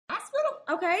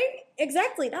Okay,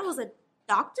 exactly. That was a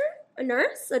doctor, a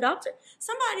nurse, a doctor,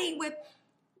 somebody with.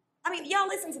 I mean, y'all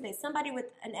listen to this. Somebody with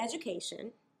an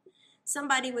education,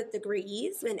 somebody with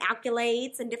degrees and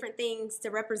accolades and different things to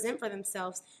represent for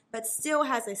themselves, but still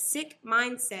has a sick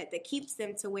mindset that keeps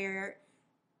them to where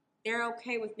they're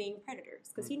okay with being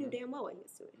predators because he knew damn well what he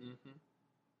was doing. Mm-hmm.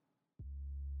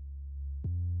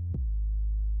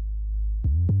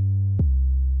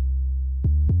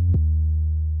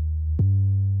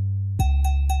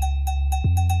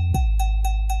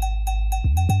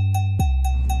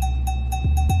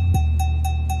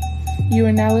 You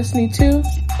are now listening to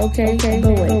Okay,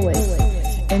 but wait.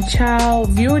 And child,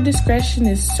 viewer discretion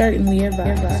is certainly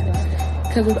advised.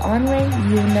 Because with Andre,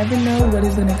 you will never know what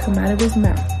is going to come out of his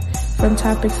mouth. From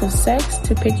topics of sex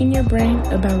to picking your brain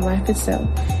about life itself.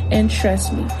 And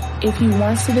trust me, if he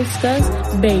wants to discuss,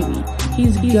 baby,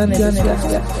 he's gonna discuss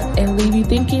and leave you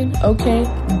thinking, okay,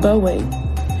 but wait.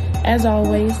 As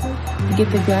always, get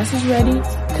the glasses ready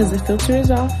because the filter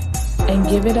is off, and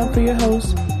give it up for your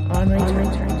host, Andre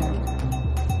Turner.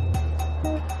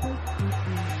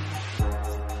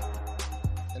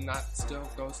 And that still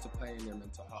goes to playing your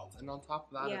mental health. And on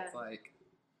top of that, it's like,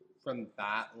 from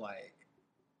that, like,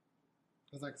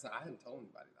 because like I said, I hadn't told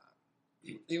anybody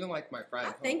that. Even like my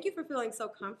friend. Thank you for feeling so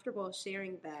comfortable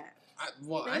sharing that.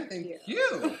 I thank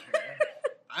you.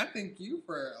 I thank you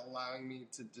for allowing me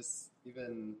to just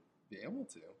even be able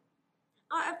to.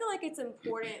 I feel like it's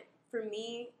important for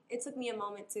me. It took me a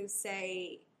moment to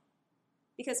say,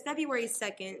 because February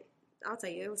 2nd, I'll tell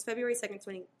you, it was February 2nd,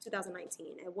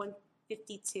 2019 at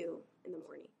 1:52 in the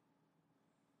morning.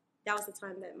 That was the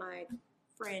time that my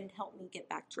friend helped me get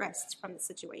back dressed from the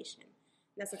situation.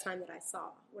 And that's the time that I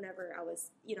saw whenever I was,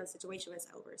 the situation was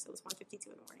over. So it was 1:52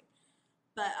 in the morning.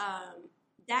 But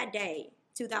that day,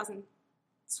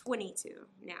 2022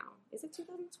 now. Is it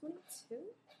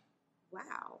 2022?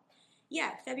 Wow.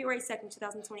 Yeah, February 2nd,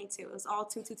 2022. It was all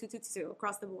 2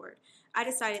 across the board. I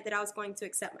decided that I was going to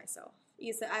accept myself.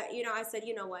 I said,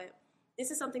 you know what? This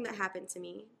is something that happened to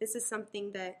me. This is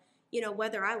something that,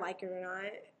 whether I like it or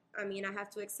not, I have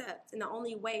to accept. And the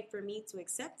only way for me to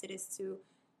accept it is to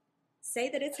say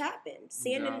that it's happened.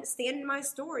 Stand in my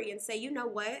story and say, you know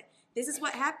what? This is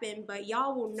what happened, but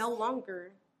y'all will no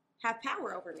longer have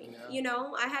power over me. Yeah.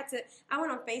 I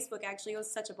went on Facebook, actually. It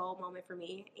was such a bold moment for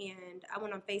me. And I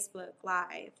went on Facebook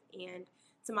Live and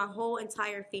to my whole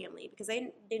entire family because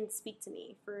they didn't speak to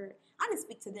me I didn't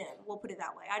speak to them. We'll put it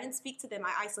that way. I didn't speak to them.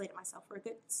 I isolated myself for a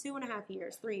good 2.5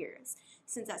 years, 3 years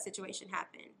since that situation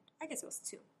happened. I guess it was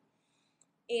 2.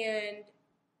 And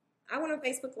I went on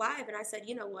Facebook Live and I said,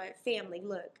 you know what, family,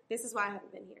 look, this is why I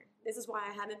haven't been here. This is why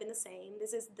I haven't been the same.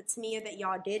 This is the Tamia that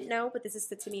y'all didn't know, but this is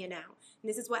the Tamia now. And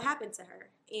this is what happened to her.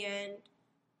 And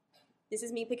this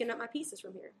is me picking up my pieces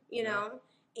from here, you know?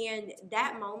 And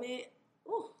that moment,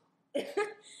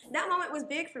 that moment was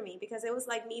big for me because it was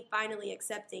like me finally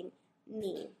accepting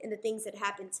me and the things that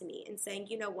happened to me and saying,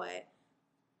 you know what,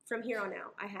 from here on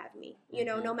out, I have me,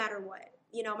 no matter what.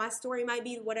 My story might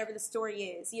be whatever the story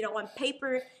is. On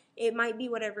paper, it might be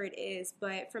whatever it is,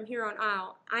 but from here on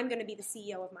out, I'm going to be the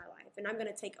CEO of my life, and I'm going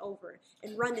to take over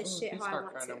and run this shit how I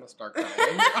want to. I'm going to start crying.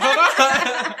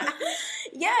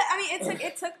 Yeah,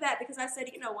 it took that because I said,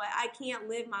 you know what, I can't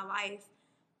live my life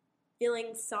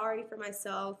feeling sorry for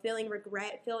myself, feeling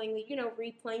regret, feeling,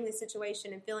 replaying the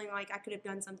situation and feeling like I could have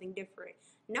done something different.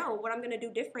 No, what I'm going to do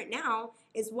different now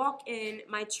is walk in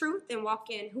my truth and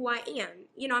walk in who I am.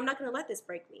 I'm not going to let this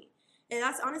break me. And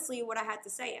that's honestly what I had to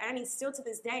say. Still to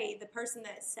this day, the person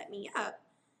that set me up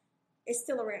is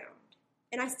still around.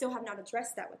 And I still have not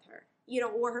addressed that with her,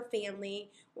 or her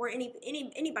family or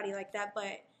anybody like that.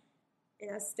 But and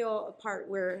that's still a part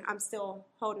where I'm still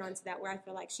holding on to that, where I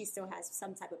feel like she still has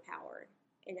some type of power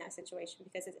in that situation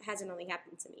because it hasn't only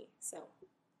happened to me. So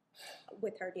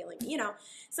with her dealing,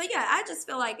 So yeah, I just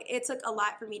feel like it took a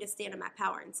lot for me to stand in my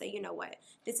power and say, you know what,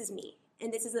 this is me.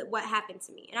 And this is what happened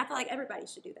to me. And I feel like everybody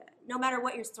should do that. No matter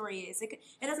what your story is. It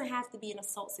doesn't have to be an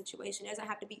assault situation. It doesn't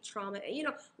have to be trauma.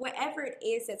 Whatever it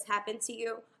is that's happened to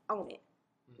you, own it.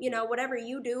 Whatever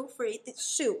you do for it,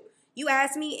 shoot. You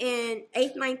asked me in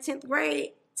 8th, 9th, 10th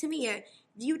grade, Tamia,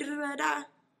 you da-da-da-da.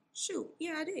 Shoot,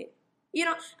 yeah, I did.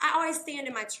 I always stand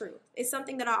in my truth. It's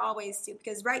something that I always do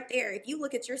because right there, if you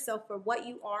look at yourself for what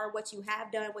you are, what you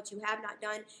have done, what you have not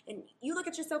done, and you look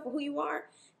at yourself for who you are,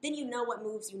 then you know what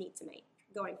moves you need to make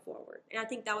going forward. And I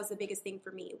think that was the biggest thing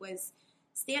for me was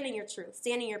stand in your truth,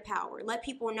 stand in your power. Let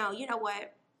people know, you know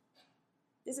what,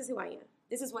 this is who I am.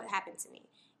 This is what happened to me.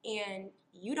 And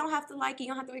you don't have to like it, you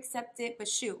don't have to accept it, but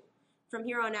shoot, from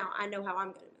here on out, I know how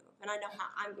I'm going to move, and I know how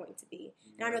I'm going to be.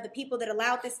 And I know the people that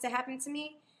allowed this to happen to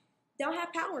me, don't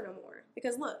have power no more.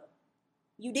 Because look,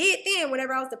 you did then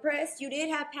whenever I was depressed. You did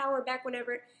have power back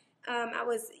whenever I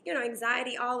was,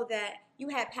 anxiety, all of that. You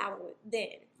had power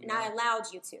then, and I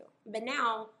allowed you to. But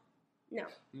now, no.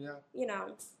 Yeah.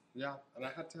 Yeah, and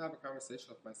I had to have a conversation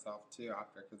with myself, too,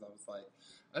 after, because I was like,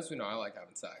 as we know, I like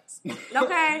having sex.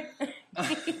 Okay.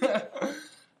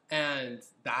 And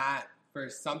that, for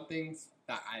some things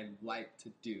that I like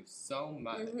to do so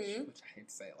much, which I hate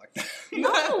to say it like that.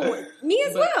 No, me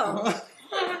as well.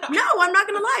 No, I'm not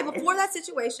going to lie. Before that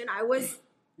situation, I loved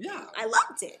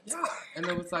it. Yeah, and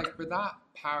it was like, for that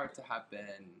power to have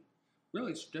been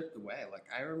really stripped away, like,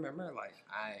 I remember, like,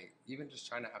 even just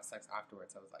trying to have sex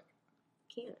afterwards, I was like,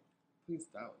 can't. Please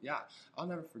don't. Yeah, I'll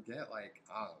never forget, like,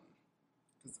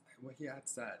 because what he had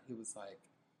said, he was like,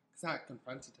 because I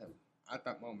confronted him at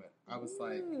that moment. I was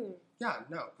like, yeah,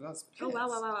 no, because I was pissed. Oh,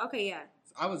 wow. Okay, yeah.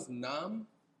 So I was numb.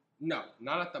 No,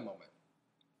 not at the moment.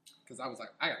 Because I was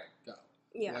like, I gotta go.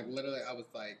 Yeah. Like, literally, I was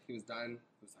like, he was done.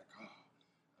 He was like, oh.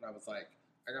 And I was like,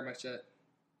 I got my shit,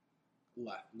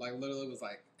 left. Like, literally was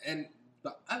like, and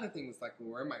the other thing was, like,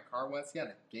 where my car was, he had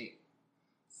a gate.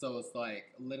 So it's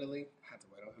like, literally, I had to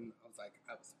wait on him. I was like,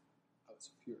 I was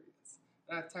furious.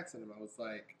 And I texted him. I was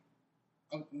like,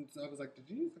 did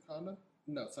you use the condom?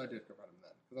 No, so I did confront him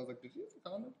then. Because I was like, did you use the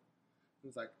condom? He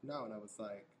was like, no. And I was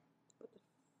like,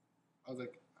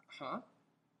 huh?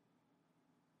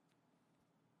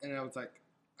 And I was like,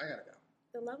 I gotta go.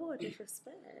 The level of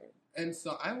disrespect. And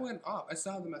so I went off. I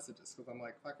saw the messages because I'm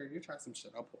like, fucker, you try some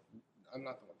shit. I'm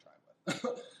not the one trying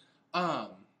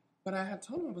with. But I had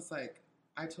told him, I was like,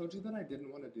 I told you that I didn't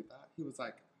want to do that. He was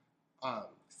like,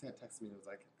 he had texted me and was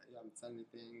like, you haven't said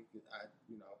anything. I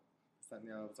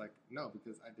was like, no,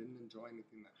 because I didn't enjoy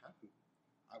anything that happened.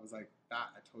 I was like,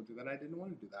 I told you that I didn't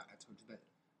want to do that. I told you that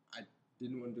I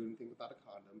didn't want to do anything without a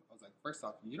condom. I was like, first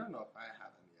off, you don't know if I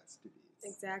have any STDs.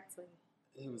 Exactly.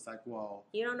 He was like, well.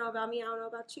 You don't know about me, I don't know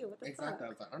about you. What the exactly. fuck? I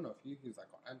was like, I don't know if you. He was like,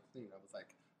 well, I'm clean. I was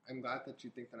like, I'm glad that you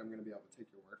think that I'm going to be able to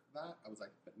take your word for that. I was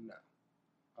like, but no.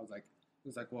 I was like, he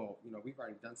was like, well, we've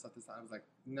already done stuff this time. I was like,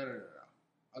 no.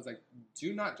 I was like,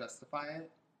 do not justify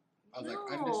it. I was like,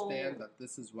 understand that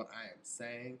this is what I am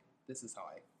saying. This is how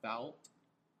I felt.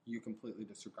 You completely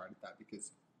disregarded that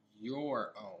because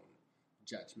your own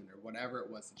judgment or whatever it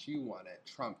was that you wanted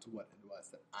trumped what it was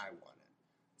that I wanted.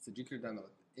 I said, you could have done that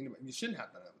with anybody. You shouldn't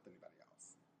have done that with anybody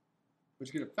else. But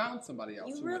you could have found somebody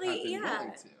else who would have been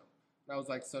willing to. And I was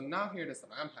like, so now here it is that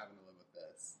I'm having to live with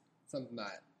this. Something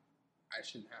that I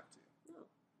shouldn't have to. No.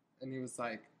 And he was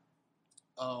like,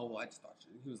 oh, well, I just thought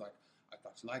he was like, I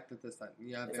thought you liked it, this, that, and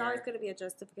the other. It's always going to be a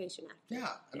justification after.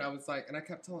 Yeah. And I was like, and I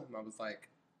kept telling him, I was like,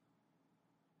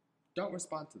 don't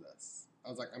respond to this. I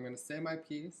was like, I'm going to say my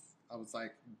piece. I was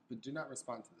like, but do not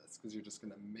respond to this because you're just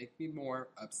going to make me more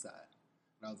upset.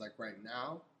 And I was like, right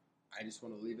now, I just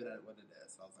want to leave it at what it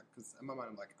is. So I was like, because in my mind,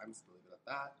 I'm like, I'm just going to leave it at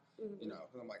that. Mm-hmm.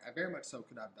 Because I'm like, I very much so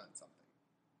could have done something.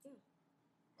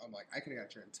 Yeah. I'm like, I could have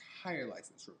got your entire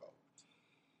license revoked.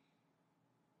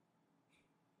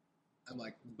 I'm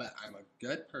like, but I'm a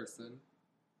good person.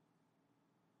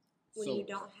 When you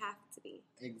don't have to be.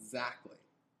 Exactly.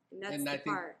 And that's and the I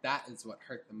think part. that is what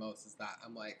hurt the most is that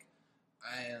I'm like,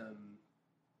 I am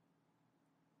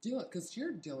dealing, because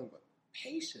you're dealing with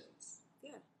patients.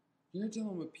 Yeah. You're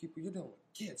dealing with people, you're dealing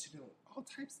with kids, you're dealing with all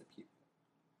types of people.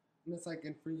 And it's like,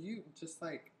 and for you, just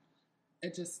like,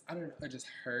 it just, I don't know, it just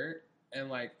hurt. And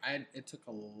like, it took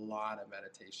a lot of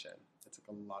meditation.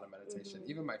 Mm-hmm.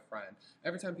 Even my friend,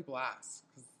 every time people ask,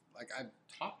 because like I've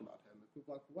talked about him, and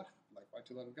people are like, what? Like, why'd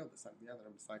you let him go? This, that, and the other.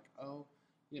 I'm just like, oh,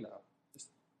 just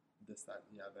this, that,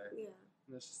 and the other. Yeah.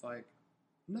 And it's just like,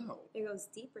 no. It goes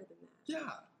deeper than that.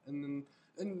 Yeah. And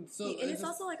so. And it's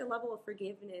also like a level of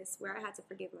forgiveness where I had to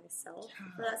forgive myself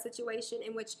for that situation,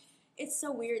 in which it's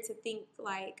so weird to think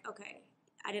like, okay,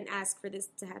 I didn't ask for this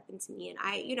to happen to me.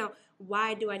 And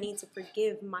why do I need to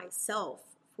forgive myself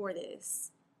for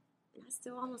this? And I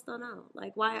still almost don't know.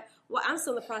 Like, why? Well, I'm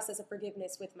still in the process of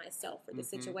forgiveness with myself for the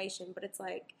situation. But it's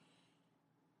like,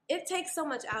 it takes so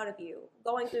much out of you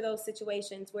going through those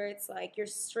situations where it's like you're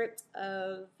stripped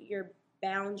of your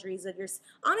boundaries,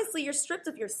 honestly, you're stripped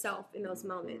of yourself in those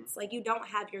moments. Like, you don't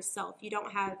have yourself. You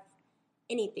don't have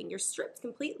anything. You're stripped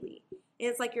completely. And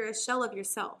it's like you're a shell of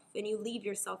yourself, and you leave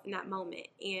yourself in that moment.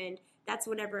 And that's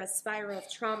whenever a spiral of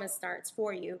trauma starts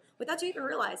for you without you even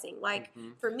realizing. Like,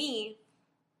 for me,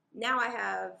 now I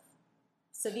have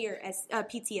severe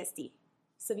PTSD,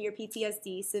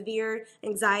 severe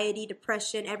anxiety,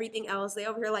 depression, everything else. They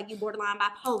over here like, you borderline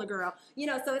bipolar girl.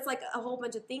 So it's like a whole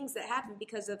bunch of things that happen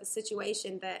because of a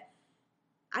situation that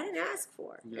I didn't ask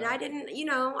for. Yeah.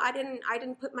 And I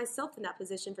didn't put myself in that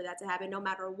position for that to happen, no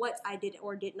matter what I did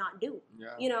or did not do.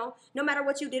 Yeah. No matter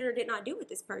what you did or did not do with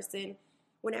this person,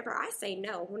 whenever I say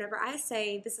no, whenever I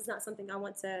say this is not something I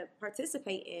want to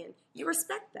participate in, you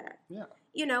respect that. Yeah.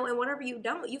 And whenever you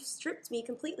don't, you've stripped me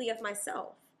completely of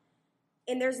myself.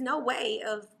 And there's no way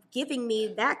of giving me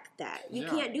back that. You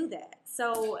can't do that.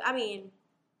 So, I mean,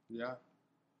 yeah.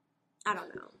 I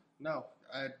don't know. No,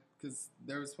 because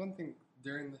there was one thing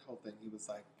during the whole thing, he was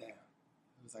like, damn.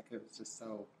 It was just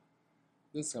so,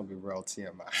 this is going to be real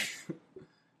TMI.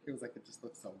 He was like, it just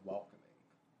looks so welcoming.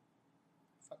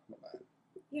 Fuck my mind.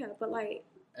 Yeah, but like.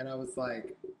 And I was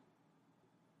like,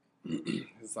 he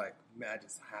was like, man, I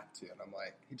just had to. And I'm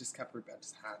like, he just kept repeating, I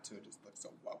just had to. It just looked so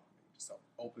welcoming, just so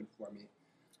open for me.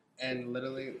 And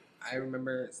literally, I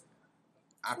remember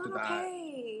after that.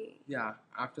 Okay. Yeah,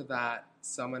 after that,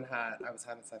 I was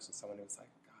having sex with someone who was like,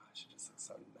 gosh, it just looks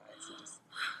so nice.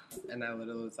 And I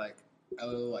literally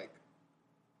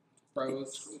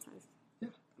froze. Yeah,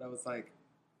 and I was like,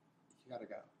 you gotta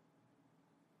go.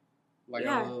 Like,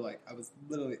 yeah. I was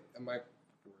literally in my room,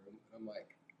 and I'm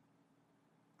like,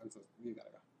 you gotta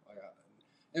go.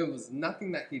 It was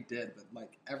nothing that he did, but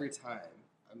like every time,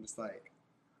 I'm just like.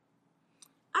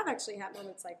 I've actually had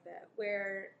moments like that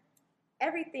where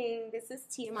this is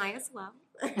TMI as well.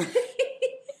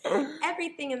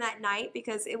 Everything in that night,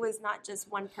 because it was not just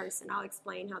one person. I'll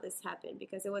explain how this happened,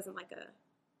 because it wasn't like a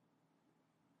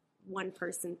one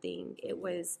person thing. It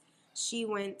was, she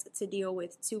went to deal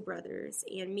with two brothers,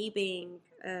 and me being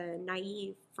a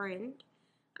naive friend,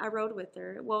 I rode with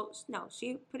her. Well, no,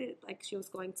 she put it like she was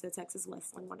going to Texas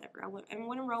Wesleyan, whatever. I went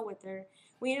and rode with her.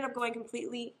 We ended up going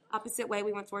completely opposite way.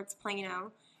 We went towards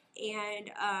Plano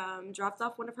and dropped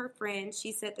off one of her friends.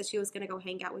 She said that she was going to go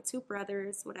hang out with two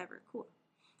brothers, whatever. Cool.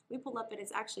 We pull up, and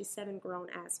it's actually 7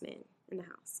 grown-ass men in the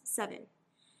house. 7.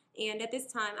 And at this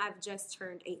time, I've just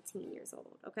turned 18 years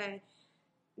old, okay?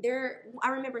 I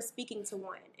remember speaking to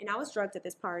one, and I was drugged at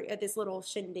this party, at this little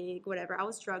shindig, whatever. I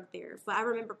was drugged there. But I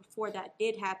remember before that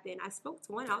did happen, I spoke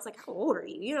to one. I was like, how old are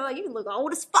you? You look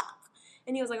old as fuck.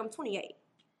 And he was like, I'm 28.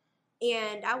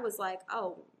 And I was like,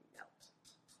 oh, no.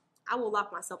 I will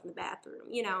lock myself in the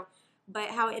bathroom, But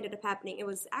how it ended up happening, it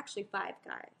was actually 5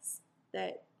 guys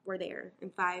that were there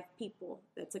and 5 people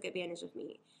that took advantage of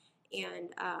me.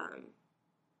 And,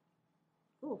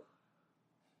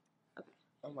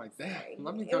 I'm like, damn,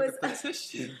 let me go get the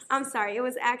tissues. I'm sorry. It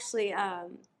was actually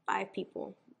 5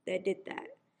 people that did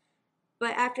that.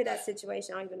 But after that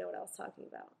situation, I don't even know what I was talking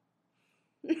about.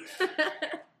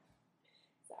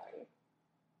 Sorry.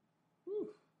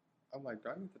 Whew. I'm like, do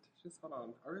I need the tissues? Hold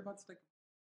on. Are we about to take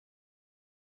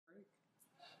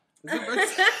a break? Is it break?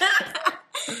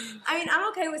 I mean, I'm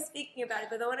okay with speaking about it,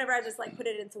 but then whenever I just put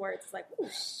it into words, it's like, oh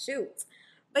shoot.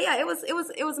 But yeah, it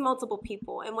was multiple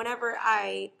people, and whenever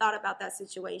I thought about that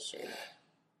situation,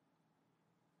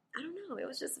 I don't know. It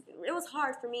was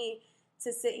hard for me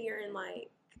to sit here and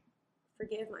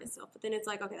forgive myself. But then it's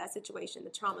like, okay, that situation, the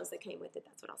traumas that came with it,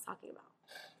 that's what I was talking about.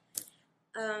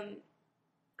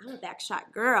 I'm a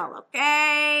backshot girl,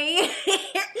 okay?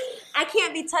 I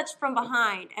can't be touched from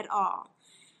behind at all.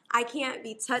 I can't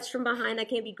be touched from behind. I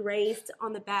can't be grazed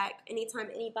on the back. Anytime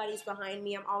anybody's behind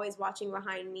me, I'm always watching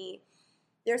behind me.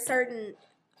 There's certain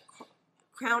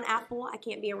Crown Apple, I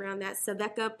can't be around that.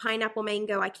 Saveca, Pineapple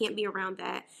Mango, I can't be around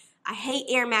that. I hate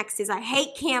Air Maxes. I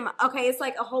hate Cam. Okay, it's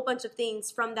like a whole bunch of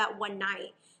things from that one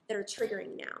night that are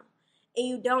triggering now. And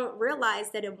you don't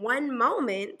realize that in one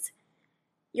moment,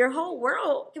 your whole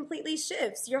world completely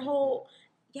shifts. Y'all,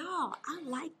 I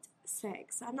liked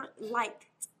sex. I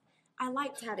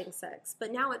liked having sex.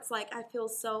 But now it's like I feel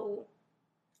so,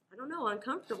 I don't know,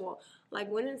 uncomfortable. Like,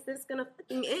 when is this gonna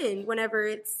fucking end? Whenever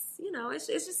it's,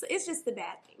 it's just a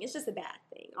bad thing. It's just a bad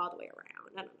thing all the way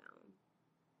around. I don't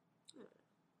know.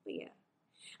 But yeah,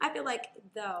 I feel like,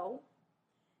 though,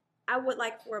 I would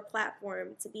like for a platform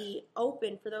to be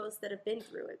open for those that have been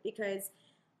through it, because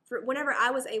whenever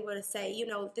I was able to say,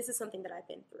 this is something that I've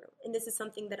been through, and this is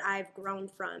something that I've grown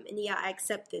from, and yeah, I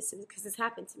accept this because this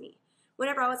happened to me.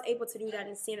 Whenever I was able to do that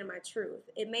and stand in my truth,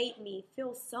 it made me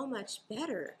feel so much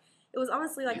better. It was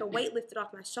honestly like a weight lifted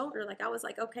off my shoulder. Like, I was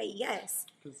like, okay, yes,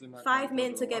 5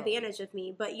 men took advantage of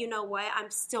me, but you know what?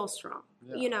 I'm still strong,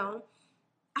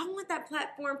 I want that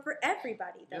platform for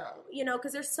everybody, though,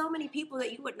 because there's so many people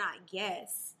that you would not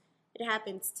guess it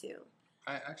happens to.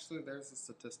 There's a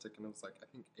statistic, and it was like, I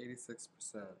think 86%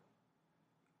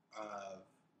 of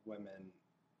women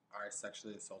are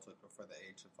sexually assaulted before the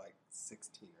age of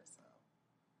 16 or so.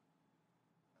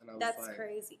 And I was That's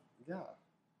crazy. Yeah.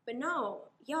 But no,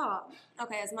 y'all,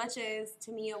 okay, as much as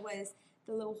to me it was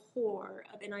the little whore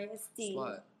of NISD.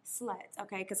 Slut.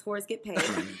 Okay, because whores get paid.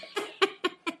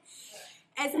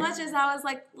 As much as I was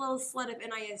like little slut of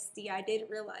NISD, I did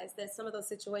realize that some of those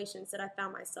situations that I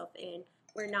found myself in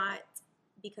were not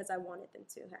because I wanted them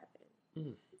to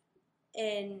happen.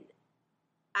 And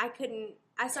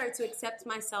I started to accept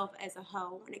myself as a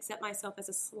hoe and accept myself as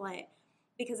a slut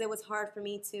because it was hard for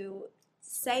me to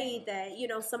say that,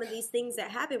 some of these things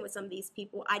that happened with some of these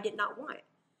people I did not want.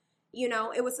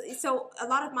 It was, so a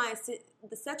lot of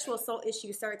the sexual assault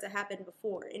issues started to happen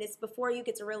before, and it's before you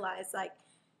get to realize, like,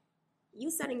 you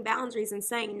setting boundaries and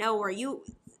saying no, or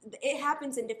it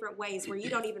happens in different ways where you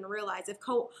don't even realize if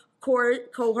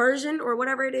coercion or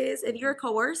whatever it is, if you're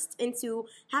coerced into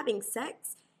having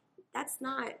sex, that's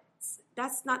not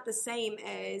the same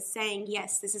as saying,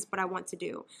 yes, this is what I want to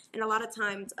do. And a lot of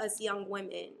times, us young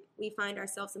women, we find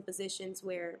ourselves in positions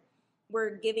where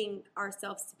we're giving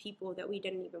ourselves to people that we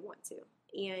didn't even want to.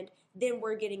 And then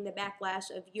we're getting the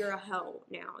backlash of, you're a hoe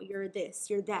now, you're this,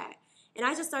 you're that. And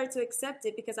I just started to accept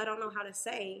it because I don't know how to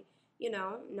say,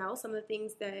 no, some of the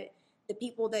things that the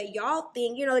people that y'all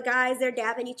think, the guys, they're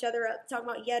dabbing each other up, talking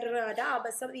about yada,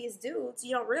 but some of these dudes,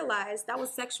 you don't realize that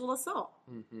was sexual assault,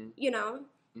 And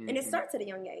it starts at a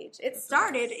young age. It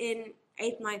started in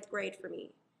 8th, 9th grade for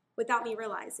me without me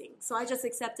realizing. So I just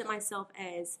accepted myself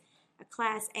as a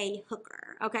class A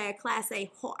hooker, okay, a class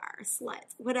A whore,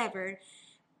 slut, whatever,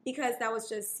 because that was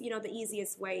just, the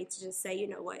easiest way to just say,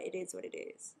 what, it is what it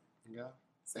is. Yeah.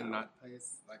 So. And that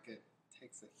place, like, it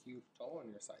takes a huge toll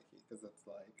on your psyche because it's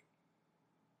like,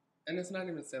 and it's not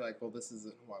even to say like, well, this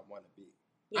isn't who I want to be.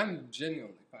 Yeah. I'm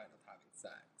genuinely fine with having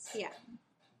sex. Yeah.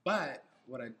 But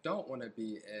what I don't want to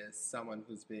be is someone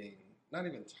who's being not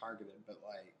even targeted, but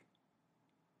like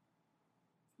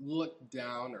looked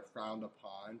down or frowned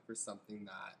upon for something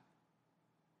that,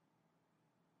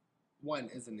 one,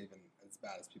 isn't even as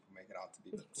bad as people make it out to be,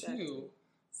 but two,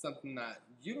 something that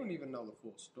you don't even know the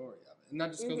full story of it. And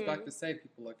that just goes back to say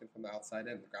people looking from the outside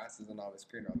in. The grass isn't always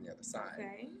greener on the other side.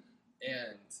 Okay.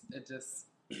 And it just,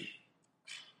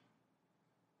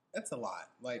 it's a lot.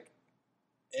 Like,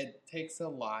 it takes a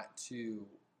lot to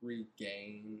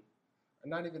regain, or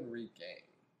not even regain.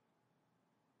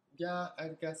 Yeah, I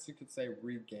guess you could say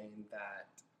regain that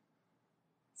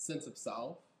sense of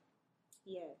self.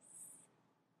 Yes.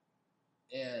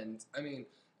 And, I mean,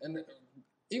 and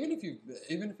even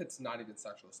if it's not even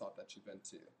sexual assault that you've been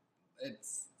to,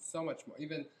 it's so much more.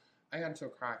 Even, I got into a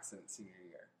car accident senior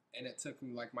year, and it took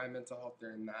me, like, my mental health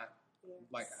during that,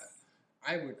 like,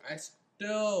 I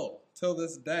still, till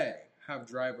this day,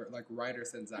 have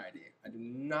rider's anxiety. I do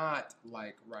not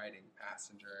like riding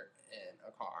passenger in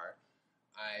a car.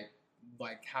 I,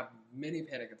 like, have many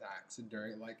panic attacks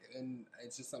during, like, and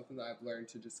it's just something that I've learned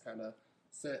to just kind of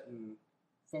sit and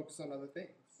focus on other things.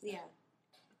 Yeah.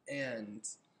 And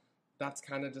that's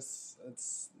kind of just,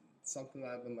 it's something that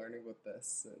I've been learning with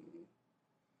this, and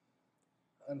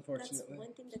unfortunately. That's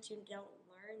one thing that you don't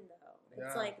learn, though.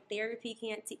 It's like therapy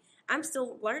can't teach. I'm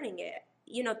still learning it.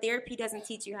 Therapy doesn't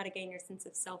teach you how to gain your sense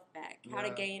of self back. How to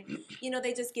gain,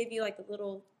 they just give you, like, the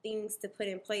little things to put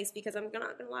in place, because I'm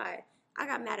not going to lie. I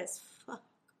got mad as fuck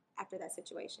after that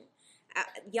situation.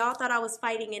 Y'all thought I was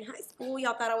fighting in high school.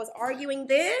 Y'all thought I was arguing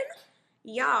then.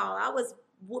 Y'all, I was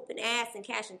whooping ass and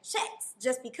cashing checks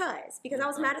just because I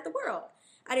was mad at the world.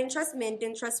 I didn't trust men,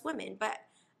 didn't trust women, but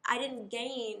I didn't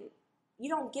gain. You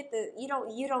don't get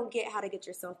how to get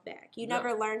yourself back. You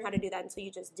never learn how to do that until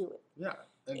you just do it. Yeah,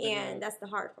 and that's the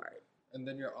hard part. And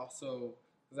then you're also,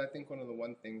 because I think one of the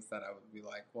one things that I would be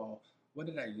like, well, what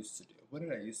did I used to do? What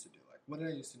did I used to do? Like, what did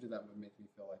I used to do that would make me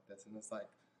feel like this? And it's like,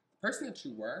 the person that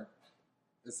you were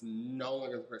is no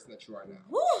longer the person that you are now.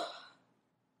 Woo!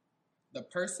 The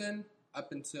person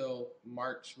up until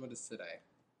March, what is today?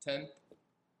 10th,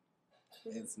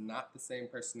 is not the same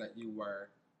person that you were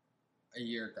a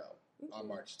year ago on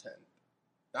March 10th.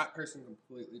 That person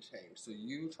completely changed. So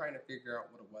you trying to figure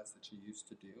out what it was that you used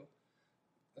to do,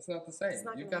 it's not the same.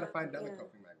 You've got to find other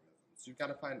coping mechanisms. You've got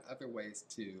to find other ways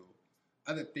to,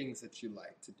 other things that you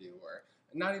like to do, or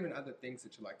not even other things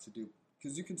that you like to do,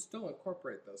 because you can still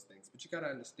incorporate those things, but you got to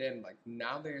understand, like,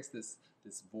 now there's this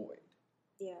void.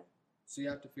 Yeah. So you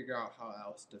have to figure out how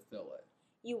else to fill it.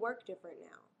 You work different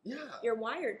now. Yeah. You're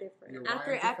wired different.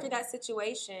 After that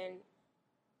situation,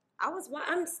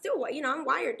 I'm still, I'm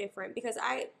wired different, because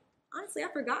I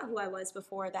forgot who I was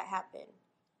before that happened.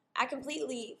 I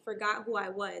completely forgot who I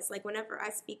was. Like, whenever I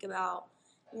speak about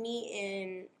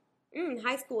me in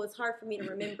high school, it's hard for me to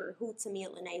remember who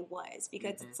Tamia Lene was,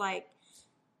 because it's like,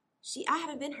 I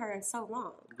haven't been her in so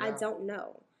long. Yeah. I don't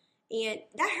know. And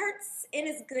that hurts, and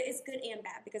it's good. It's good and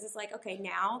bad because it's like, okay,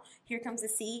 now here comes the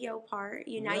CEO part.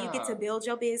 Now you get to build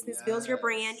your business, build your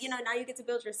brand. Now you get to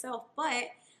build yourself. But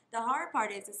the hard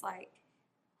part is, it's like,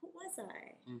 who was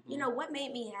I? Mm-hmm. What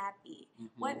made me happy?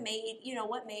 Mm-hmm. What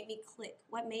made me click?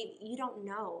 You don't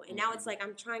know. And now it's like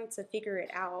I'm trying to figure it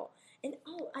out. And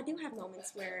I do have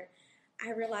moments where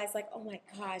I realize, like, oh my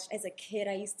gosh, as a kid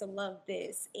I used to love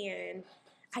this, and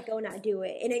I go and I do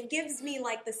it. And it gives me,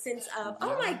 like, the sense of,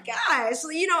 oh my gosh,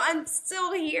 I'm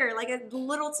still here. Like, a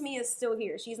little to me is still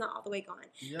here. She's not all the way gone.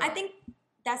 Yeah. I think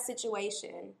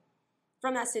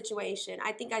from that situation,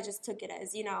 I think I just took it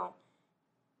as,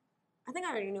 I think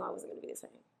I already knew I wasn't going to be the same.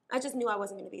 I just knew I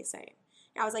wasn't going to be the same.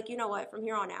 And I was like, you know what? From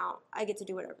here on out, I get to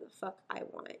do whatever the fuck I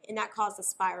want. And that caused a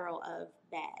spiral of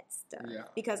bad stuff. Yeah.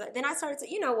 Because then I started to,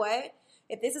 you know what?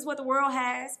 If this is what the world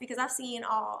has, because I've seen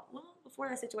before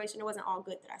that situation, it wasn't all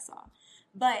good that I saw.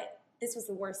 But this was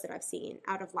the worst that I've seen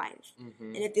out of life. Mm-hmm.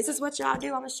 And if this is what y'all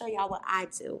do, I'm going to show y'all what I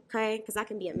do, okay? Because I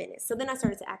can be a menace. So then I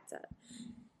started to act up.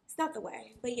 It's not the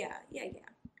way. But yeah.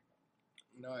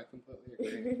 No, I completely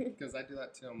agree. Because I do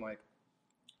that too. I'm like,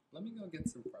 let me go get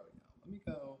some Froyo. Let me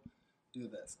go do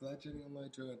this. Because I genuinely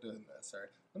enjoy doing this. Or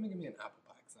let me give me an apple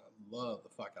pie. Because I love the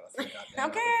fuck out of some goddamn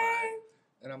apple pie.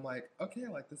 And I'm like, okay,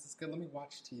 like, this is good. Let me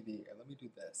watch TV, or let me do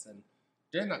this. And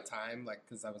during that time, like,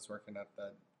 because I wasn't working at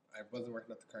the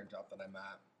current job that I'm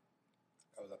at.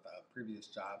 I was at the previous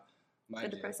job. The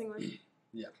depressing one?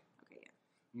 Yeah. Okay, yeah.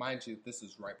 Mind you, this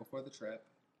is right before the trip.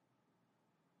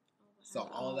 Oh, wow. So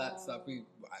all of that stuff, we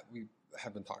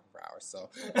have been talking for hours,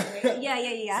 so. Okay.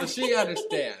 Yeah. So she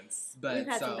understands. But We've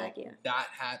had so some back, yeah. that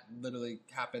had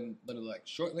happened like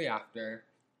shortly after.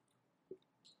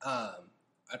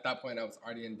 At that point, I was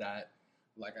already in debt.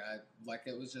 Like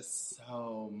it was just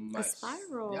so much. A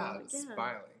spiral. Yeah, it was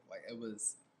spiraling. Like, it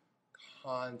was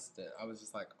constant. I was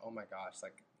just like, oh my gosh.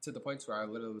 Like, to the point where I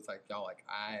literally was like, y'all, like,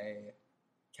 I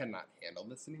cannot handle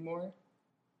this anymore.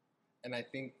 And I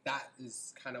think that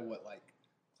is kind of what, like,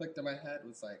 clicked in my head,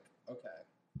 was like, okay,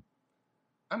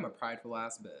 I'm a prideful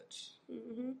ass bitch.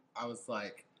 Mm-hmm. I was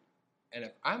like, and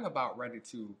if I'm about ready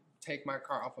to take my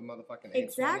car off a motherfucking 820,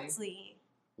 exactly.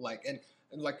 Like, and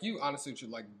like, you honestly,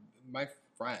 like, my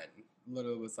friend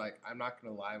literally was like, I'm not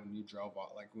gonna lie, when you drove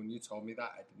off, like, when you told me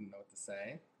that, I didn't know what to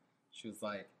say. She was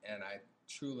like, and I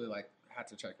truly, like, had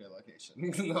to check your location.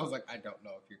 And I was like, I don't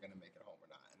know if you're gonna make it home or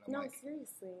not. And I'm like,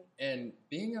 seriously. And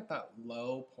being at that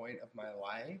low point of my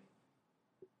life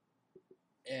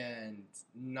and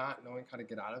not knowing how to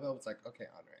get out of it, I was like, okay,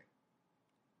 Andre,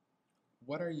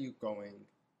 what are you going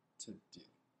to do?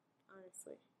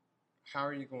 Honestly. How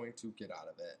are you going to get out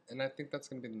of it? And I think that's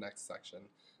going to be the next section.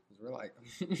 Because we're like,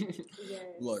 yes.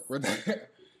 Look, we're there.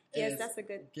 Yes, that's a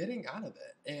good... Getting out of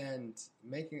it and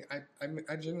making...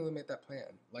 I genuinely made that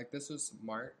plan. Like, this was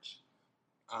March.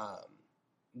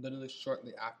 Literally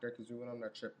shortly after, because we went on our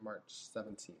trip March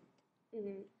 17th.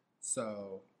 Mm-hmm.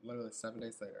 So, literally 7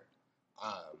 days later,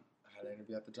 I had an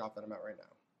interview at the job that I'm at right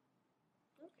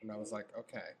now. Okay. And I was like,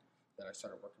 okay. Then I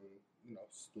started working,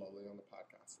 slowly on the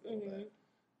podcast a little bit.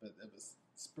 But it was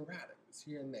sporadic. It was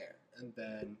here and there. And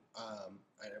then I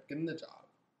ended up getting the job.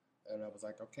 And I was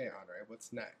like, okay, Andre,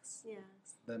 what's next? Yeah.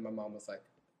 Then my mom was like,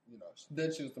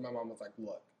 my mom was like,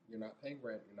 look, you're not paying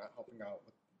rent. You're not helping out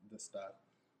with this stuff.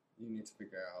 You need to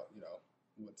figure out,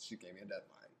 she gave me a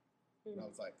deadline. Mm-hmm. And I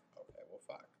was like, okay, well,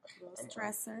 fuck. A little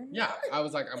stressor. Yeah. I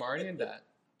was like, I'm already in debt.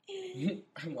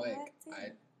 I'm like,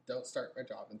 I don't start my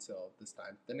job until this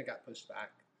time. Then it got pushed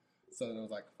back. So then I was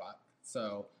like, fuck.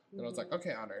 So then I was like,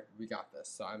 okay, Honor, we got this.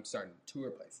 So I'm starting to tour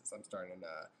places. I'm starting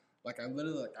I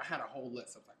literally, I had a whole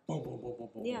list. I was like, boom, boom, boom, boom,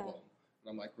 boom, boom, boom. And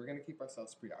I'm like, we're going to keep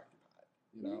ourselves preoccupied,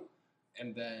 Mm-hmm.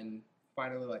 And then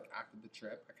finally, after the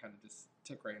trip, I kind of just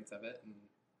took reins of it. And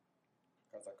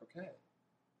I was like, okay.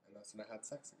 And that's when I had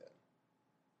sex again.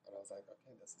 And I was like,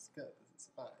 okay, this is good. This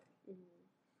is fine.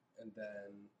 Mm-hmm. And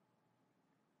then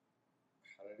I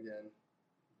had it again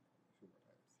a few more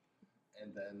times.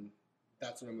 And then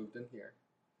that's when I moved in here.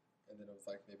 And then it was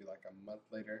maybe a month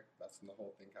later, that's when the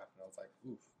whole thing happened. I was like,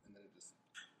 oof. And then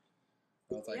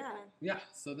I was like, yeah.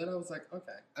 So then I was like,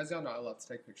 okay. As y'all know, I love to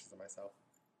take pictures of myself.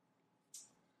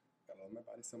 Gotta let my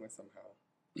body show me somehow.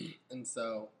 And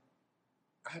so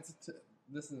I had to,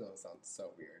 this is going to sound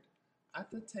so weird. I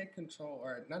had to take control,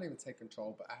 or not even take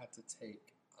control, but I had to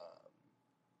take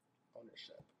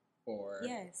ownership for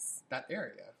that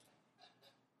area.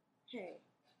 Hey,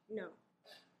 no.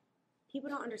 People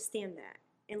don't understand that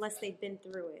unless they've been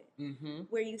through it. Mm-hmm.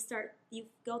 Where you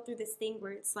go through this thing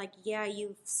where it's like, yeah,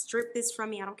 you've stripped this from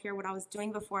me. I don't care what I was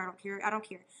doing before. I don't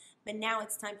care. But now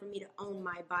it's time for me to own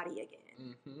my body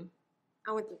again. Mm-hmm.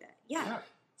 I went through that. Yeah.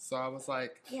 So I was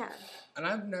like, Yeah. and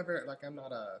I've never, like, I'm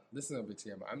not a, this is a big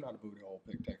TMI, I'm not a booty hole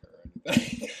pick taker or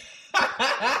anything.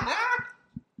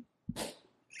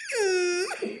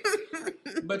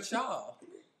 But y'all,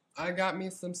 I got me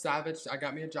a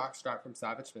jockstrap from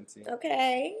Savage Fenty.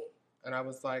 Okay. And I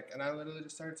was like, and I literally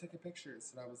just started taking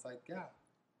pictures. And I was like, yeah,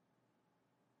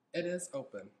 it is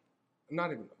open.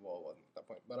 Not even, well, it wasn't at that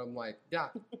point. But I'm like, yeah,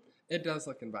 it does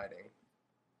look inviting.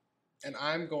 And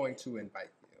I'm going to invite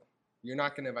you. You're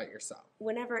not going to invite yourself.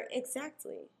 Whenever,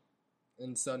 exactly.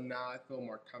 And so now I feel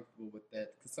more comfortable with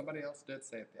it. Because somebody else did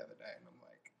say it the other day. And I'm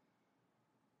like,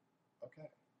 okay,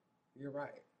 you're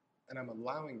right. And I'm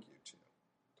allowing you to.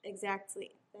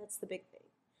 Exactly. That's the big thing.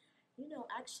 You know,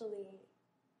 actually,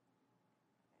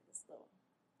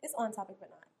 it's on topic but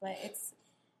not. But it's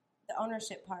the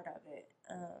ownership part of it.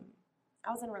 I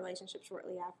was in a relationship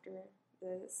shortly after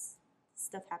this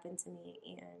stuff happened to me.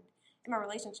 And in my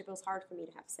relationship, it was hard for me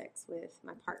to have sex with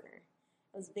my partner.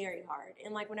 It was very hard.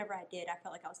 And, like, whenever I did, I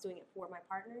felt like I was doing it for my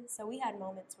partner. So we had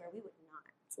moments where we would not.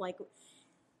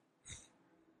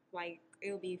 Like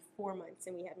it would be 4 months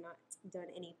and we had not done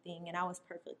anything. And I was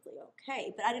perfectly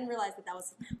okay. But I didn't realize that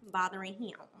was bothering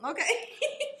him. Okay?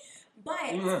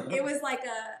 But it was like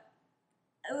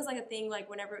a thing, like,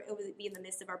 whenever it would be in the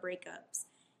midst of our breakups,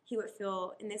 he would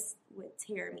feel, and this would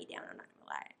tear me down, I'm not going to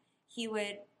lie. He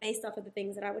would, based off of the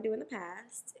things that I would do in the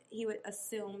past, he would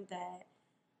assume that,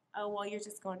 oh, well, you're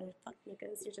just going to fuck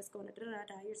niggas, you're just going to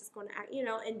da-da-da, you're just going to act, you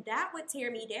know, and that would tear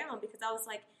me down because I was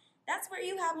like, that's where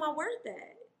you have my worth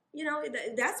at. You know,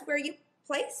 that's where you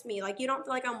place me. Like, you don't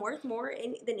feel like I'm worth more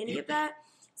than any of that.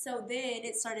 So then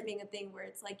it started being a thing where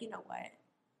it's like, you know what?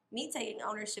 Me taking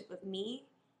ownership of me,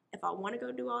 if I want to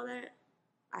go do all that,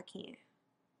 I can.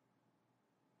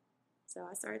 So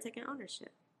I started taking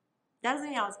ownership. That doesn't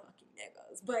mean I was fucking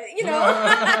niggas, but, you know,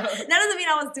 that doesn't mean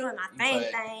I was doing my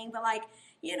thing. But, like,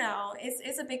 you know,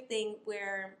 it's a big thing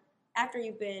where after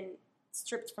you've been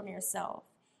stripped from yourself,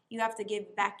 you have to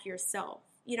give back yourself.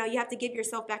 You know, you have to give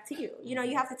yourself back to you. You know,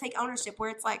 you have to take ownership where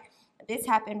it's like, this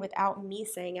happened without me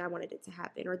saying I wanted it to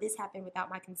happen, or this happened without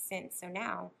my consent. So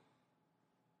now,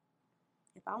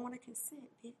 if I want to consent,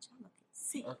 bitch, I'm going to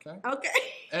consent. Okay.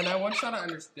 And I want y'all to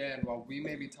understand, while we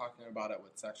may be talking about it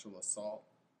with sexual assault,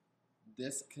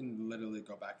 this can literally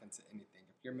go back into anything.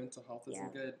 If your mental health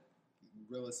isn't good,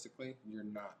 realistically, you're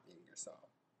not being yourself.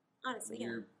 Honestly,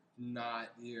 You're not,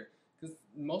 because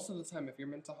most of the time, if your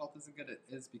mental health isn't good, it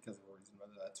is because of a reason,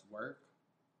 whether that's work,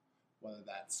 whether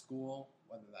that's school,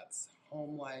 whether that's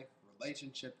home life,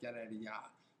 relationship, yada, yada, yada.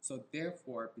 So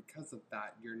therefore, because of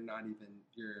that, you're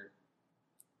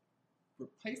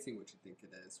replacing what you think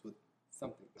it is with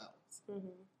something else. Mm-hmm.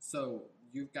 So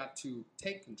you've got to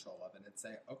take control of it and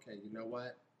say, okay, you know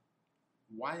what?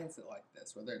 Why is it like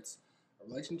this? Whether it's a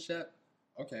relationship,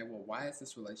 okay, well, why is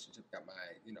this relationship got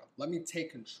let me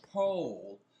take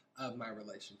control of my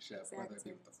relationship, whether it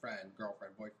be with a friend,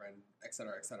 girlfriend, boyfriend, et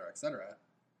cetera, et cetera, et cetera.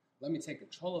 Let me take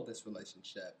control of this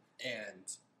relationship and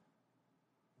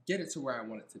get it to where I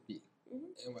want it to be.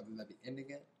 Mm-hmm. And whether that be ending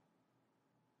it,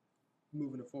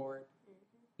 moving it forward,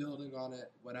 building on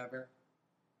it, whatever.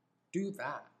 Do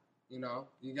that. You know,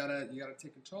 you gotta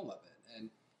take control of it and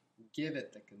give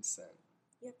it the consent.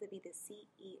 You have to be the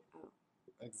CEO.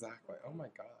 Exactly. Oh my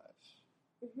gosh.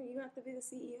 You have to be the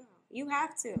CEO. You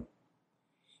have to.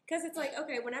 Because it's like,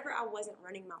 okay, whenever I wasn't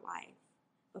running my life,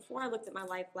 before I looked at my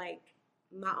life like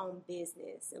my own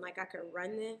business and like I could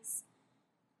run this,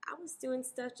 I was doing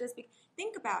stuff just because.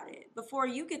 Think about it. Before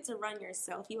you get to run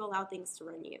yourself, you allow things to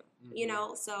run you. Mm-hmm. You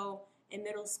know, so in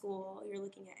middle school, you're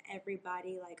looking at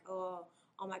everybody like, oh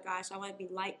my gosh, I want to be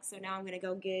liked, so now I'm going to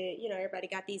go get, everybody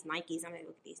got these Nikes, I'm going to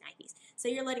look at these Nikes. So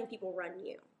you're letting people run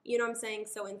you. You know what I'm saying?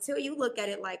 So until you look at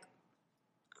it like,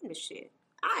 I'm the shit.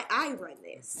 I run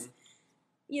this.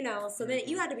 Mm-hmm. So then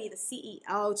you had to be the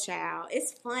CEO, child.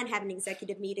 It's fun having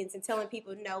executive meetings and telling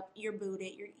people, nope, you're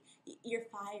booted, you're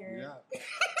fired. Yeah.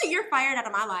 You're fired out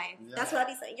of my life. Yeah. That's what I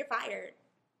be saying. You're fired.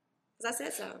 Because I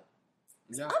said so.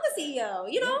 Yeah. I'm the CEO,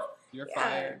 You're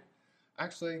fired.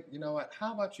 Actually, you know what?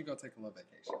 How about you go take a little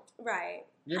vacation? Right.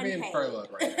 You're being furloughed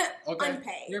right now. Okay?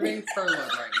 Unpaid. You're being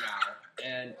furloughed right now.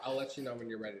 And I'll let you know when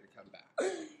you're ready to come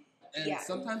back. And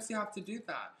sometimes you have to do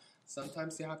that.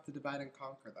 Sometimes you have to divide and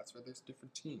conquer. That's where there's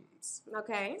different teams.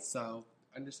 Okay. So,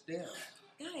 understand.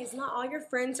 Guys, not all your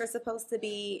friends are supposed to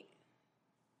be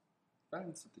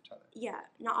friends with each other. Yeah.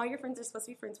 Not all your friends are supposed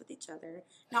to be friends with each other.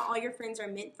 Not all your friends are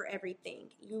meant for everything.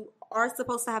 You are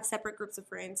supposed to have separate groups of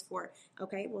friends for,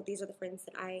 okay, well, these are the friends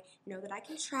that I know that I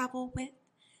can travel with.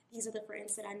 These are the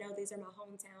friends that I know. These are my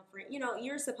hometown friends.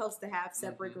 You're supposed to have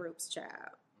separate groups,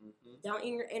 child. Mm-hmm. Don't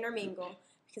intermingle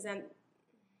because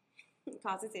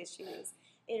causes issues,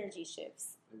 energy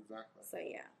shifts. Exactly. So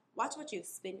yeah, watch what you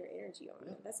spend your energy on.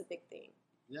 Yeah. That's a big thing.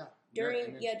 Yeah.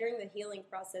 During the healing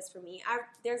process for me,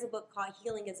 there's a book called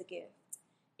Healing is a Gift,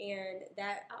 and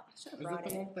that I should have Is brought it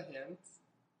the it. one with the hands?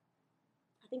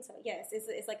 I think so. Yes,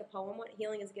 it's like a poem. What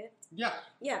Healing is a Gift? Yeah.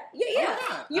 Yeah. Oh,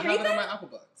 yeah. You I read have it on that? my Apple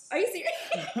Books. Are you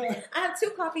serious? I have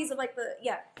 2 copies of like the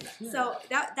Yeah. So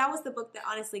that was the book that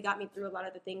honestly got me through a lot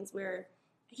of the things where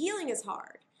healing is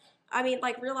hard. I mean,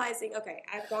 like realizing, okay,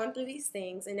 I've gone through these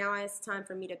things, and now it's time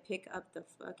for me to pick up the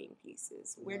fucking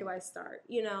pieces. Where do I start?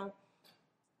 You know,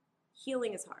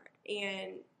 healing is hard,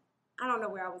 and I don't know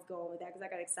where I was going with that because I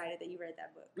got excited that you read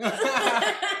that book.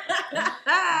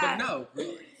 But no,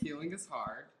 really, healing is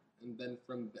hard, and then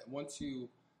once you,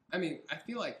 I mean, I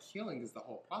feel like healing is the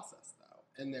whole process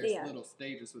though, and there's little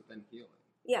stages within healing.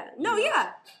 Yeah. No. You know?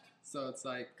 Yeah. So it's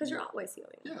like Because you're always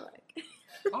healing. I Yeah. feel like.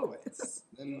 always,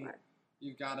 and You are.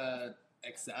 you gotta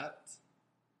accept,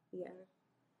 Yeah.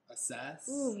 assess,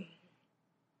 Ooh.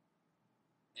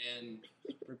 and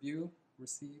review,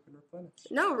 receive, and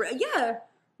replenish. No, yeah.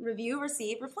 Review,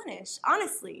 receive, replenish.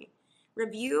 Honestly,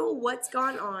 review what's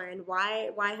gone on.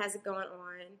 Why has it gone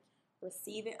on?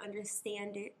 Receive it,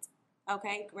 understand it.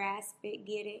 Okay, grasp it,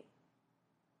 get it.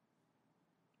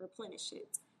 Replenish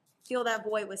it. Fill that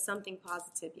void with something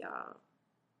positive, y'all.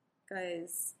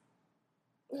 Because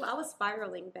I was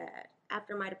spiraling bad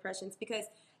after my depressions because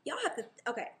y'all have to.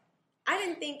 Okay, I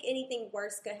didn't think anything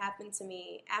worse could happen to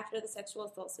me after the sexual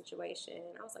assault situation.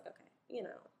 I was like, okay, you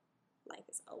know, life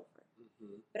is over.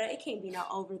 Mm-hmm. But it can't be no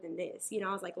over than this. You know,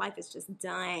 I was like, life is just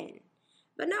done.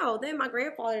 But no, then my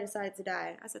grandfather decided to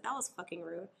die. I said, that was fucking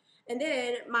rude. And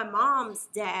then my mom's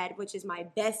dad, which is my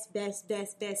best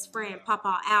friend,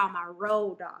 Papa Al, my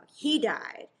road dog, he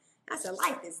died. I said,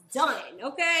 life is done,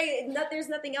 okay? There's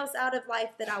nothing else out of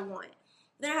life that I want.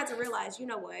 Then I had to realize, you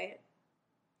know what?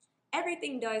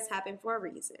 Everything does happen for a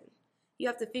reason. You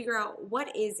have to figure out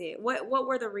what is it? What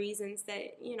were the reasons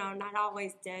that, you know, not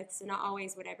always deaths and not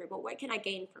always whatever, but what can I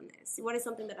gain from this? What is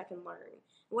something that I can learn?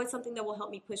 What's something that will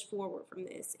help me push forward from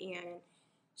this? And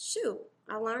shoot,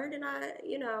 I learned and I,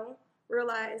 you know,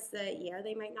 realized that, yeah,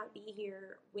 they might not be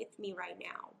here with me right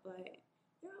now, but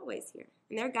they're always here.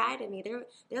 And they're guiding me.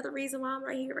 They're the reason why I'm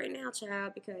right here right now,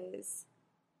 child, because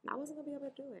I wasn't going to be able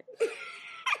to do it.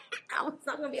 I was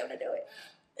not going to be able to do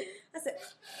it. I said,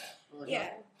 yeah.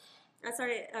 I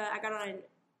started, I got on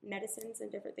medicines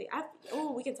and different things.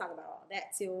 We can talk about all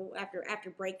that too after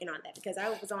breaking on that because I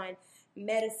was on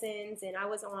medicines and I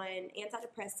was on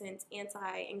antidepressants,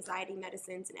 anti-anxiety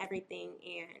medicines and everything,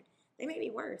 and they made me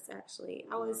worse actually.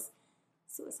 I was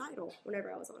suicidal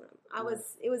whenever I was on them.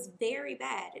 It was very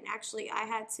bad, and actually I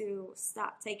had to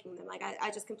stop taking them. Like I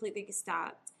just completely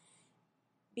stopped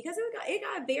because it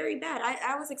got very bad.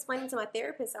 I was explaining to my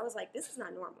therapist, I was like, this is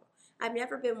not normal. I've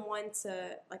never been one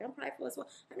to, like, I'm prideful as well.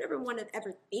 I've never been one to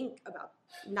ever think about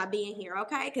not being here,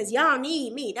 okay? Because y'all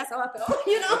need me. That's how I feel,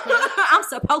 you know? I'm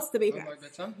supposed to be here. I'm like,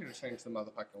 bitch, I'm here to change the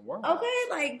motherfucking world. Okay,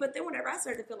 like, but then whenever I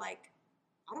started to feel like,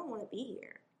 I don't want to be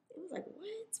here, it was like,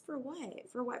 what? For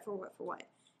what? For what? For what? For what?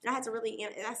 And I had to really,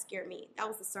 that scared me. That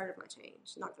was the start of my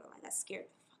change. Not gonna lie, that scared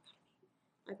the fuck out of me.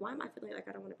 Like, why am I feeling like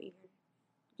I don't want to be here?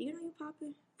 Do you know you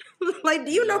popping? Like,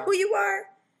 do you know who you are?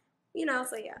 You know,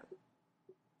 so yeah.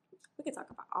 We could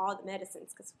talk about all the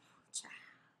medicines, because,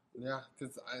 yeah,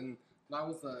 because that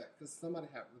was because somebody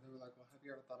they were like, well, have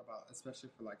you ever thought about, especially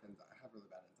for like anxiety, I have really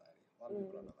bad anxiety. A lot of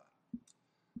people don't know that.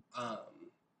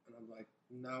 And I'm like,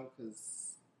 no,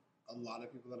 because a lot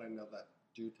of people that I know that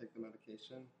do take the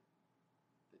medication,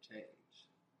 they change.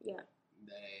 Yeah.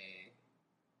 They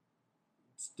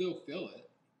still feel it.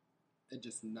 It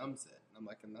just numbs it. And I'm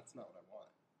like, and that's not what I want.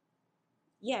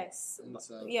 Yes. And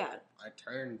so yeah. I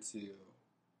turned to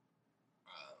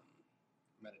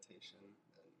meditation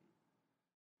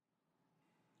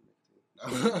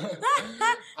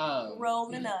and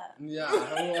rolling up. Yeah,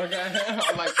 okay.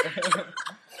 I'm like,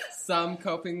 some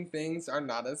coping things are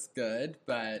not as good,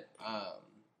 but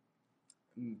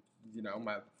you know,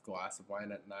 my glass of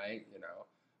wine at night, you know,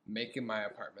 making my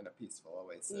apartment a peaceful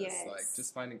oasis, yes. Like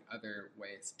just finding other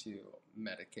ways to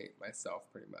medicate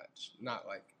myself, pretty much. Not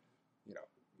like, you know,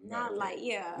 not like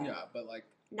but like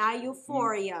not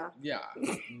euphoria. Yeah,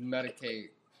 medicate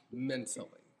mentally.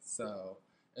 So,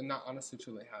 and that honestly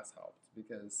truly has helped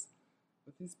because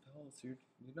with these pills, you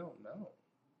don't know.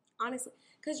 Honestly,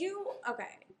 because you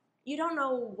don't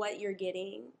know what you're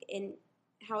getting and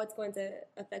how it's going to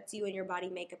affect you and your body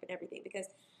makeup and everything. Because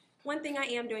one thing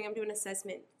I'm doing an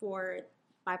assessment for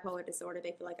bipolar disorder.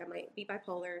 They feel like I might be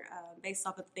bipolar based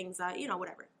off of things,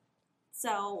 whatever.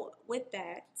 So with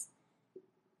that,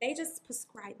 they just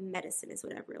prescribe medicine is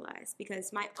what I've realized,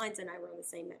 because my aunt and I were on the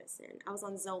same medicine. I was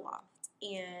on Zoloft,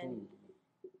 and Ooh.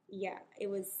 yeah, it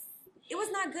was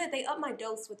not good. They upped my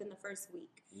dose within the first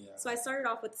week. Yeah. So I started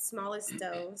off with the smallest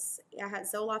dose. I had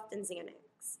Zoloft and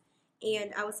Xanax,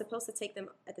 and I was supposed to take them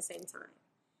at the same time.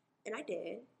 And I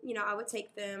did. You know, I would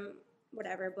take them,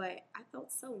 whatever, but I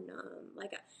felt so numb.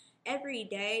 Like, every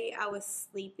day I was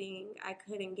sleeping. I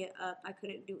couldn't get up. I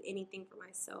couldn't do anything for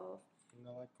myself. And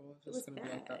they're like, oh, It it's was just going to be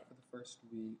like bad. that for the first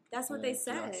week. That's what and they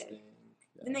said. adjusting.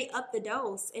 Yeah. Then they upped the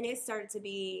dose, and it started to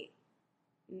be...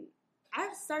 I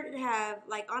started to have,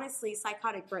 like, honestly,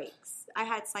 psychotic breaks. I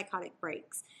had psychotic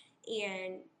breaks.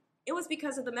 And it was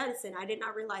because of the medicine. I did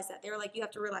not realize that. They were like, you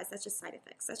have to realize that's just side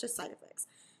effects. That's just side effects.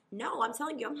 No, I'm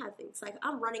telling you, I'm having things. Like,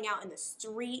 I'm running out in the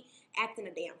street, acting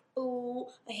a damn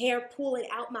fool, hair pulling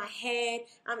out my head.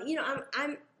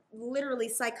 I'm literally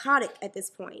psychotic at this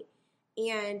point.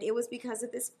 And it was because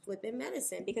of this flipping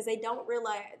medicine. Because they don't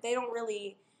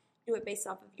really do it based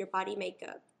off of your body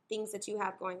makeup, things that you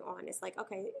have going on. It's like,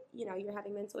 okay, you know, you're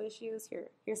having mental issues.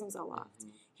 Here's some Zoloft. Mhm.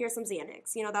 Here's some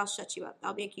Xanax. You know, that'll shut you up.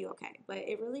 That'll make you okay. But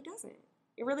it really doesn't.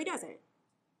 It really doesn't.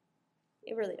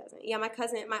 It really doesn't. Yeah, my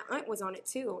aunt was on it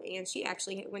too, and she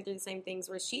actually went through the same things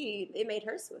where it made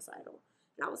her suicidal.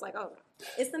 And I was like, oh,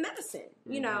 it's the medicine,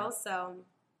 you know? So,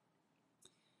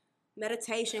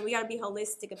 meditation, we got to be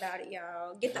holistic about it,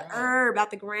 y'all. Get the herb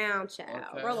out the ground, child.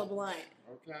 Okay. Roll a blunt.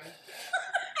 Okay.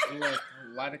 Look,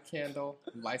 light a candle,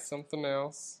 light something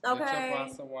else. Okay. Get your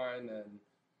glass of wine and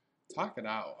talk it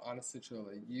out. Honestly,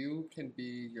 truly. You can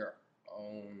be your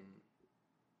own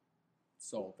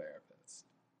soul therapist.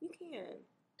 You can.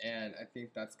 And I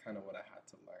think that's kind of what I had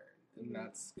to learn. And Mhm.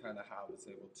 that's kind of how I was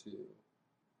able to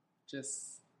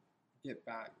just get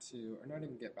back to, or not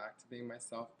even get back to being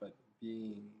myself, but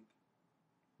being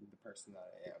the person that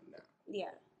I am now.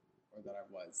 Yeah. Or that I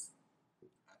was at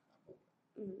that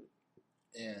moment. Mhm.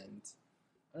 And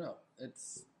I don't know,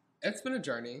 it's been a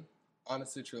journey,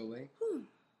 honestly, truly. Whew.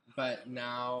 But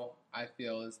now I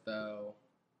feel as though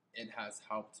it has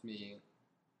helped me,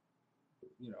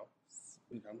 you know,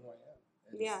 become who I am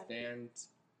and Yeah. stand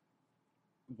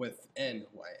within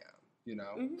who I am, you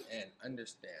know, Mhm. and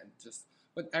understand just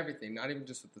with everything, not even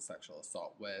just with the sexual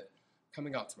assault, with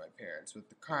coming out to my parents, with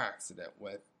the car accident,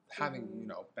 with having, Mhm. you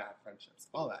know, bad friendships.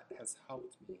 All that has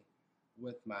helped me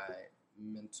with my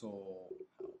mental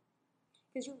health.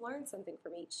 Because you learn something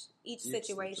from each Each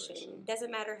situation. situation.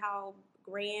 Doesn't matter how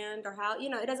grand or how, you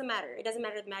know, it doesn't matter. It doesn't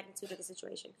matter the magnitude of the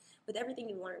situation. With everything,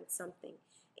 you learn something.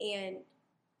 And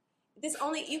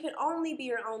you can only be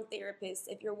your own therapist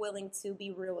if you're willing to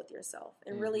be real with yourself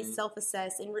and really Mhm.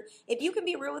 self-assess. And if you can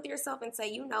be real with yourself and say,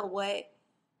 you know what,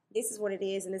 this is what it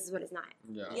is and this is what it's not.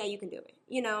 Yeah. You can do it.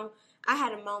 You know, I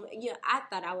had a moment, I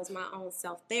thought I was my own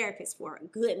self-therapist for a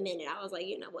good minute. I was like,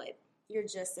 you know what, you're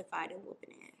justified in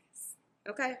whooping ass.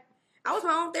 Okay? I was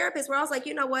my own therapist where I was like,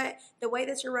 you know what, the way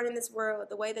that you're running this world,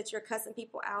 the way that you're cussing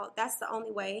people out, that's the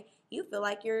only way you feel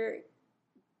like you're,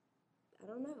 I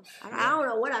don't know. I don't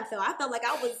know what I felt. I felt like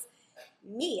I was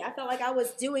me. I felt like I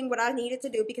was doing what I needed to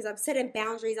do because I'm setting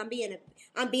boundaries. I'm being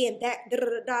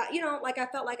that, you know, like I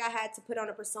felt like I had to put on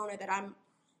a persona that I'm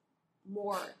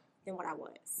more than what I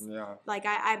was. Yeah. Like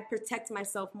I protect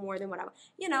myself more than what I was,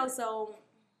 you know, so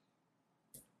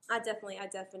I definitely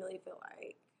feel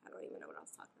like, I don't even know what I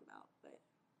was talking about, but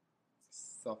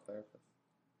Self-therapist.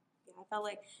 yeah, I felt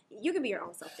like you can be your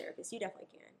own self-therapist. You definitely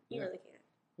can. You Yeah. really can.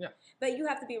 Yeah. But you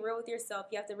have to be real with yourself.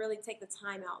 You have to really take the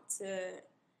time out to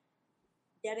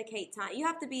dedicate time. You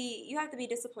have to be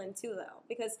disciplined too, though,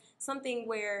 because something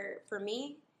where, for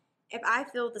me, if I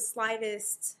feel the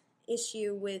slightest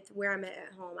issue with where I'm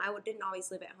at home, didn't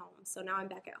always live at home, so now I'm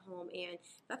back at home, and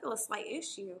if I feel a slight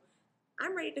issue,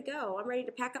 I'm ready to go. I'm ready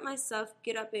to pack up my stuff,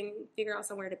 get up, and figure out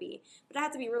somewhere to be. But I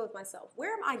have to be real with myself.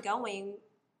 Where am I going?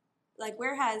 Like,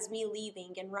 where has me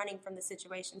leaving and running from the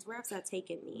situations, where has that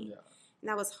taken me? Yeah. And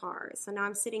that was hard. So now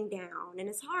I'm sitting down, and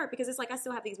it's hard because it's like I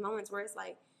still have these moments where it's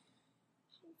like,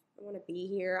 I want to be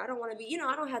here. I don't want to be,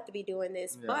 I don't have to be doing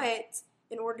this. Yeah. But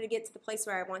in order to get to the place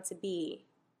where I want to be,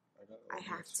 I I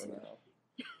have this for to. now.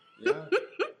 Yeah.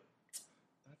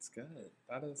 That's good.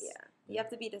 That is. yeah, you have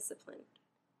to be disciplined.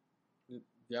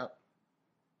 Yep.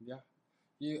 Yeah.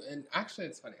 And actually,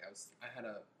 it's funny. I had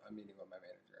a meeting with my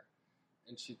manager,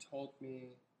 and she told me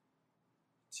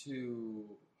to,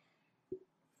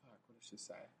 what did she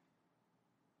say?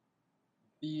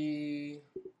 Be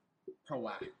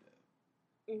proactive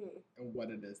Mm-hmm. in what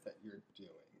it is that you're doing.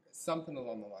 Something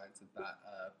along the lines of that.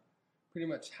 Pretty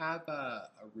much have a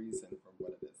reason for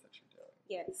what it is that you're doing.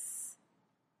 Yes.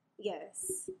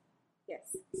 Yes.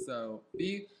 Yes. So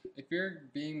if you're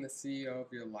being the CEO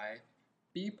of your life,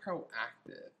 be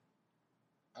proactive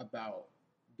about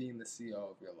being the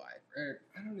CEO of your life. Or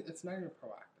it's not even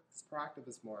proactive. It's proactive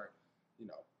is more,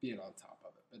 being on top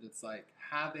of it. But it's like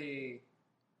have a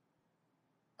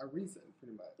reason,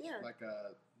 pretty much. Yeah. Like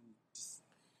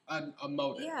a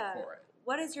motive for it.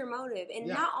 What is your motive? And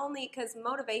not only because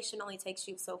motivation only takes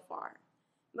you so far.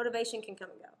 Motivation can come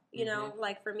and go. You know,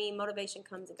 like for me, motivation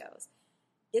comes and goes.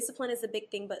 Discipline is a big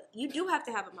thing, but you do have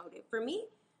to have a motive. For me,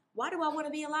 why do I want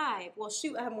to be alive? Well,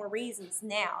 shoot, I have more reasons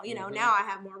now. Now I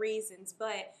have more reasons.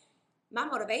 But my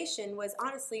motivation was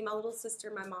honestly my little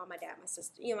sister, my mom, my dad, my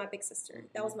sister, my big sister.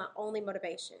 That was my only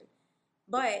motivation.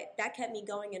 But that kept me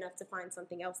going enough to find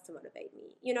something else to motivate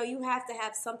me. You have to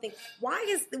have something. Why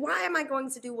am I going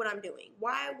to do what I'm doing?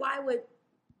 Why would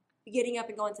getting up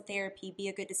and going to therapy be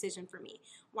a good decision for me?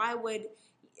 Why would,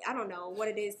 I don't know what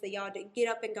it is that y'all do, get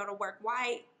up and go to work?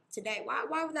 Why today?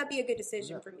 Why would that be a good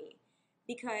decision for me?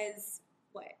 Because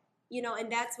what?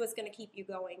 And that's what's going to keep you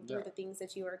going through the things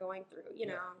that you are going through,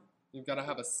 know. You've got to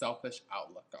have a selfish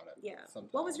outlook on it. Yeah.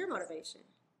 Sometimes. What was your motivation?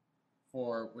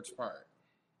 For which part?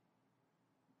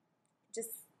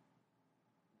 Just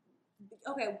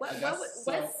okay. What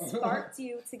sparked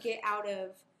you to get out of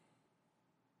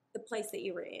the place that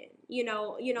you were in?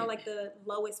 Like the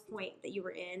lowest point that you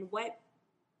were in. What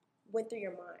went through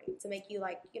your mind to make you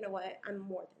like, you know what? I'm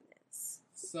more than this.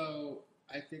 So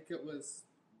I think it was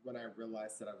when I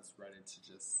realized that I was ready to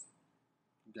just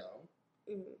go,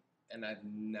 and I'd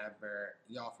never,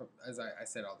 as I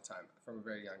said all the time, from a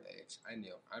very young age, I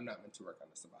knew I'm not meant to work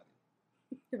under somebody.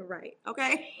 Right.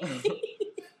 Okay.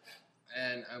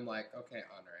 And I'm like, okay,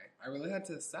 Honore. I really had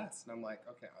to assess, and I'm like,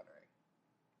 okay, Honore,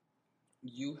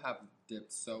 you have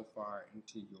dipped so far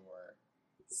into your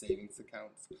savings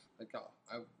accounts. Like, I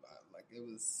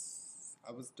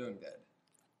was doing good.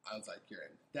 I was like, you're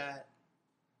in debt,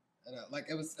 and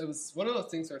it was one of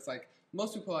those things where it's like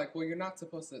most people are like, well, you're not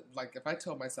supposed to. Like, if I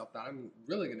told myself that, I'm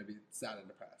really going to be sad and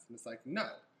depressed, and it's like, no.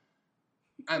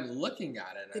 I'm looking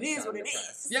at it and it I'm is what it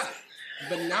depressed. is. Yeah.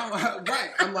 But now,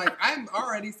 right, I'm like, I'm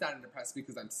already sad and depressed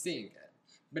because I'm seeing it.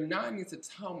 But now I need to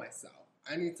tell myself,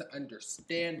 I need to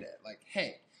understand it. Like,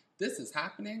 hey, this is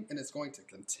happening and it's going to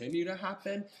continue to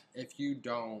happen if you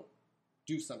don't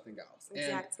do something else.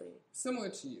 Exactly. And similar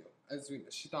to you,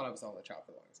 she thought I was only child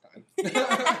for the longest time.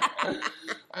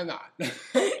 I'm not.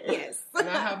 Yes. And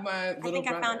I have my little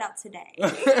brother. I found out today.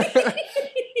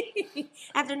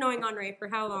 After knowing Honore for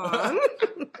how long?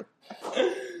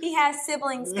 He has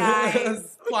siblings,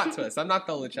 guys. Plot twist. I'm not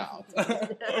the only child.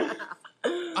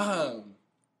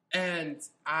 And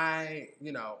my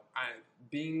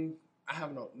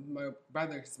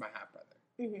brother is my half brother.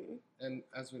 Mm-hmm. And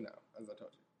as we know, as I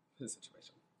told you, his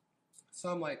situation. So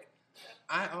I'm like,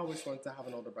 I always wanted to have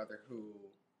an older brother who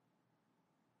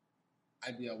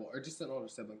I'd be able, or just an older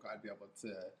sibling who I'd be able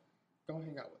to go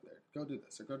hang out with her, go do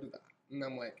this or go do that. And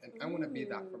I'm like, and I want to be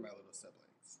that for my little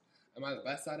siblings. Am I the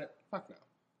best at it? Fuck no.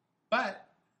 But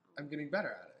I'm getting better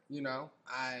at it.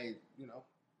 I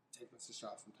take my sister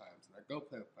out sometimes and I go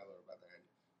play with my little brother and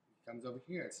he comes over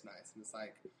here. It's nice. And it's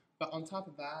like, but on top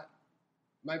of that,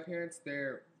 my parents,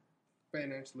 they're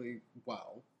financially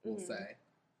well, we'll say.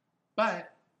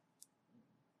 But,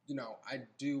 I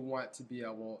do want to be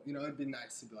able, it'd be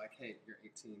nice to be like, hey, you're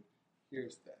 18,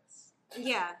 here's this.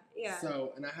 Yeah.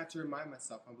 So, and I had to remind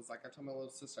myself, I was like, I told my little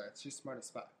sister, she's smart as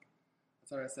fuck.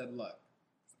 So I said, look,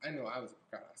 I know I was a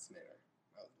procrastinator.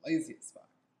 I was lazy as fuck.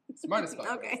 Smart as fuck.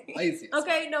 Okay. Lazy as fuck.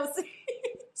 Okay, no.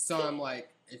 So I'm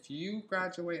like, if you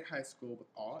graduate high school with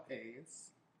all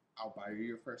A's, I'll buy you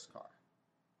your first car.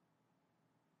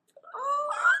 Oh,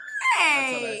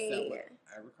 That's what I okay. said.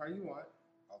 Whatever car you want,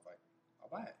 I was like, I'll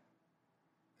buy it.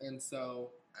 And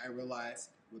so I realized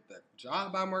with the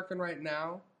job I'm working right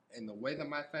now and the way that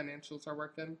my financials are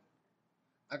working,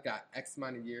 I've got X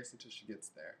amount of years until she gets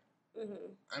there.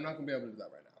 Mm-hmm. I'm not going to be able to do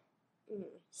that right now.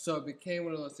 Mm-hmm. So it became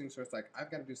one of those things where it's like, I've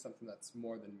got to do something that's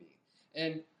more than me.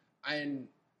 And I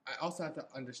also have to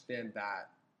understand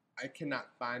that I cannot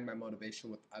find my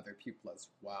motivation with other people as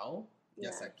well. Yeah.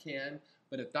 Yes, I can.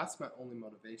 But if that's my only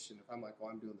motivation, if I'm like, well,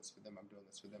 I'm doing this for them, I'm doing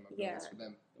this for them, I'm doing this for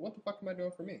them, then what the fuck am I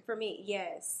doing for me? For me,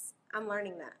 yes. I'm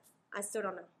learning that. I still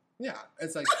don't know. Yeah.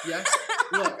 It's like, yes.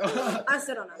 Look. I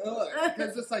still don't know.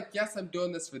 Because it's like, yes, I'm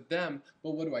doing this for them,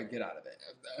 but what do I get out of it?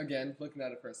 Again, looking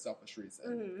at it for a selfish reason.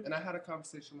 Mm-hmm. And I had a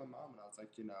conversation with my mom, and I was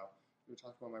like, we were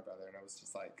talking about my brother, and I was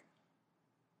just like,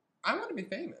 I want to be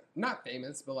famous. Not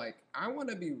famous, but like, I want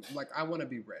to be rich.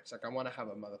 Like, I want to have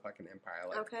a motherfucking empire.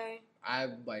 Like, okay.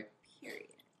 I'm like, period.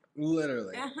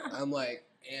 Literally. I'm like,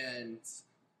 and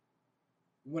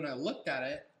when I looked at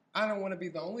it, I don't want to be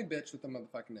the only bitch with a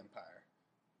motherfucking empire.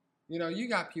 You know, you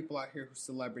got people out here who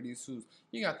celebrities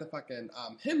you got the fucking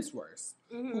Hemsworths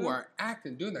who are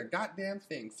acting, doing their goddamn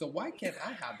thing. So why can't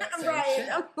I have that same shit?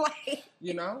 I'm like,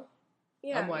 You know?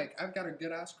 yeah. I'm like, I've got a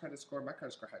good ass credit score. My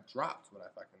credit score had dropped when I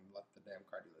fucking left the damn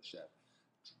car dealership.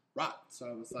 Dropped. So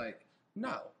I was like,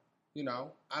 no. You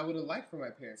know, I would have liked for my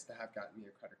parents to have gotten me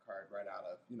a credit card right out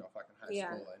of, you know, fucking high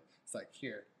school. And it's like,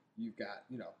 here, you've got,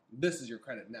 you know, this is your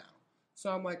credit now. So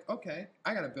I'm like, okay,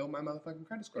 I got to build my motherfucking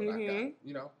credit score back up.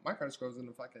 You know, my credit score was in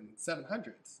the fucking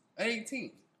 700s at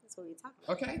 18. That's what we're talking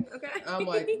about. Okay? Okay. I'm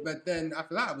like, but then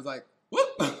after that, I was like,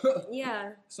 whoop.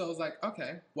 Yeah. So I was like,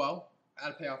 okay, well, I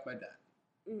had to pay off my debt.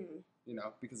 Mm-hmm. You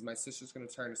know, because my sister's going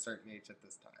to turn a certain age at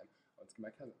this time. I was get my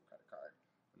cousin a credit card.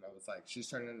 And I was like, she's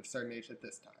turning a certain age at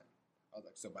this time. I was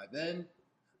like, so by then,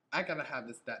 I got to have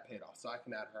this debt paid off so I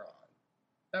can add her on.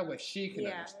 That way she can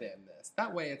understand this.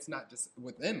 That way it's not just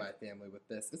within my family with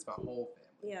this. It's my whole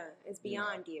family. Yeah, it's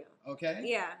beyond you. Okay?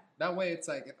 Yeah. That way it's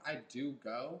like, if I do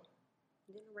go,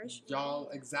 Generation. y'all,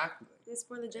 exactly. It's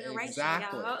for the generation,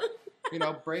 Exactly. y'all. You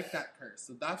know, break that curse.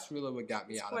 So that's really what got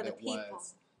me It's out for of the it people.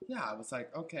 was, yeah, I was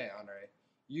like, okay, Andre,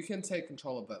 you can take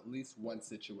control of at least one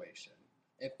situation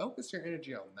and focus your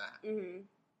energy on that. Mm-hmm.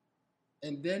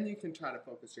 And then you can try to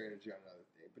focus your energy on another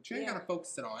thing. But you ain't got to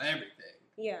focus it on everything.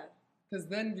 Yeah. Because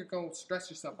then you're going to stress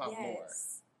yourself out more.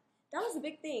 That was a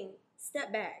big thing.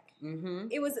 Step back. Mm-hmm.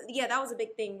 It was, that was a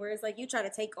big thing. Where it's like you try to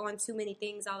take on too many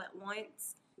things all at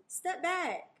once. Step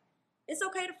back. It's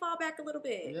okay to fall back a little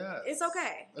bit. Yes. It's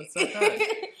okay. It's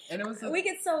okay. And it was we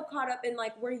get so caught up in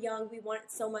like we're young, we want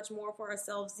so much more for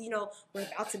ourselves. You know, we're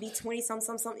about to be 20 some.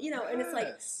 You know, and it's like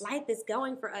life is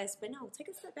going for us. But no, take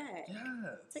a step back. Yes.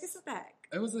 Take a step back.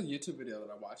 It was a YouTube video that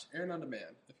I watched, Aaron on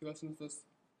Demand. If you listen to this,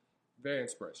 very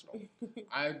inspirational.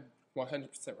 I 100%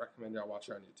 recommend y'all watch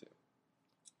her on YouTube.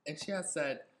 And she has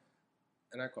said,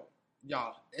 and I quote,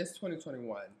 y'all, it's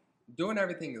 2021. Doing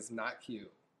everything is not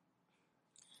cute.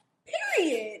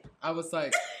 Period. I was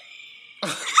like,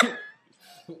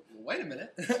 wait a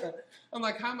minute. I'm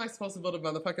like, how am I supposed to build a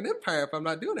motherfucking empire if I'm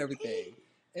not doing everything?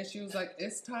 And she was like,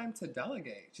 it's time to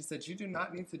delegate. She said, you do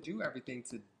not need to do everything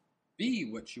to be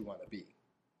what you want to be.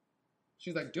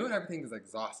 She's like, doing everything is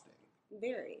exhausting.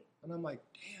 Very. And I'm like,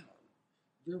 damn,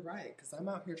 you're right. Because I'm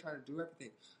out here trying to do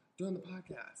everything. Doing the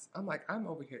podcast. I'm like, I'm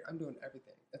over here. I'm doing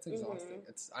everything. It's exhausting.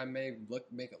 I may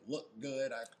make it look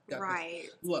good. I got this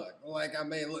look. Like, I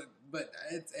may look, but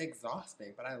it's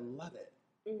exhausting. But I love it.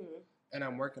 Mm-hmm. And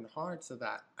I'm working hard so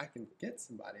that I can get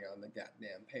somebody on the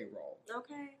goddamn payroll.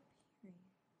 Okay.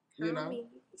 You know?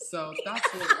 So that's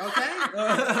what,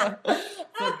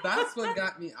 So that's what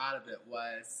got me out of it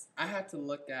was I had to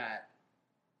look at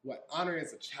what Honor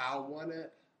as a child wanted.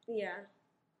 Yeah.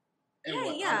 And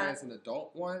what Honor as an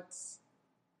adult wants.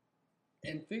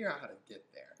 And figure out how to get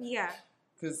there. Yeah.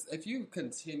 Because if you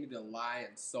continue to lie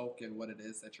and soak in what it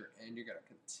is that you're in, you're going to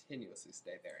continuously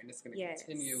stay there. And it's going to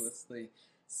continuously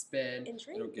spin.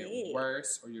 It'll get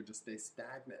worse or you'll just stay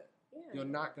stagnant. Yeah. You're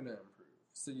not going to improve.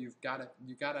 So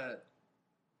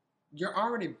you're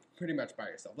already pretty much by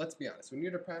yourself. Let's be honest. When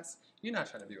you're depressed, you're not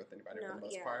trying to be with anybody for the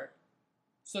most part.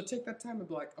 So take that time and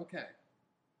be like, okay.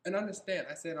 And understand,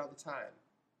 I say it all the time.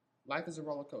 Life is a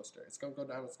roller coaster. It's going to go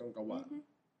down, it's going to go up. Mm-hmm.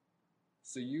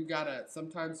 So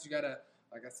sometimes you gotta,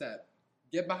 like I said,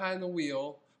 get behind the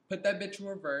wheel, put that bitch in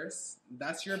reverse.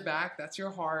 That's your back, that's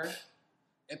your heart.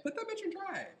 And put that bitch in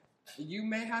drive. You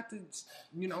may have to,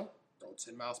 go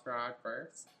 10 miles per hour at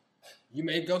first. You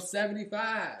may go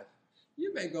 75.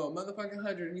 You may go a motherfucking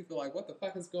 100 and you feel like, what the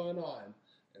fuck is going on?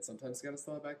 And sometimes you gotta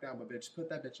slow it back down, but bitch, put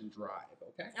that bitch in drive,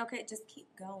 okay? Okay, just keep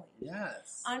going.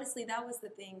 Yes. Honestly, that was the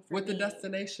thing for me. With the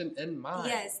destination in mind.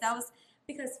 Yes, that was,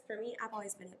 because for me, I've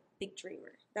always been a big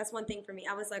dreamer. That's one thing for me.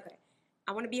 I was like, okay,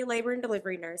 I want to be a labor and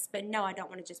delivery nurse, but no, I don't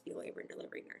want to just be a labor and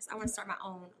delivery nurse. I want to start my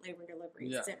own labor and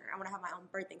delivery center. I want to have my own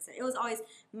birthing center. It was always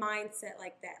mindset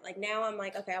like that. Like now I'm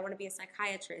like, okay, I want to be a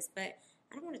psychiatrist, but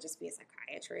I don't want to just be a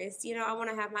psychiatrist. I want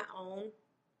to have my own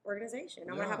organization.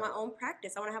 I want to have my own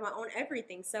practice. I want to have my own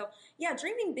everything. So yeah,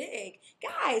 dreaming big.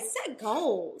 Guys, set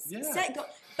goals. Yeah.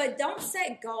 But don't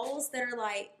set goals that are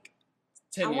like,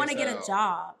 I want to get a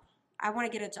job. I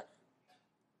want to get a job.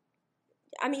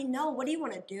 I mean, no, what do you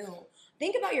want to do?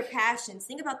 Think about your passions.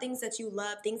 Think about things that you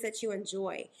love, things that you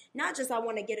enjoy. Not just I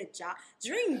want to get a job.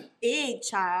 Dream big,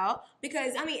 child.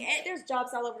 Because, I mean, there's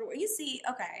jobs all over the world. You see,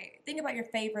 okay, think about your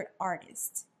favorite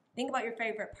artist. Think about your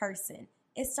favorite person.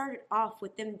 It started off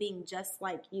with them being just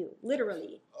like you.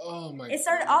 Literally. Oh, my God. It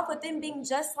started off with them being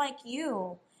just like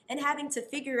you. And having to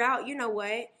figure out, you know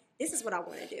what? This is what I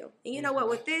want to do. And you know what?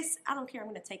 With this, I don't care. I'm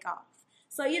going to take off.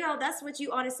 So, that's what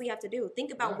you honestly have to do.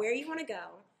 Think about where you want to go.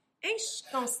 Ain't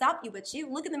going to stop you but you.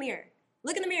 Look in the mirror.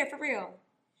 Look in the mirror, for real.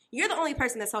 You're the only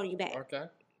person that's holding you back. Okay.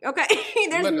 Okay?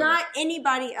 There's Literally. not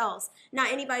anybody else.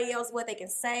 Not anybody else, what they can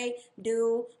say,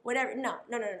 do, whatever. No.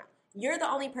 You're the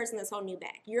only person that's holding you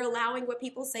back. You're allowing what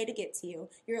people say to get to you.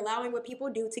 You're allowing what people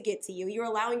do to get to you. You're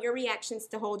allowing your reactions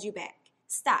to hold you back.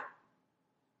 Stop.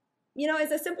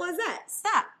 It's as simple as that.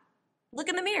 Stop. Look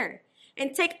in the mirror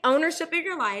and take ownership of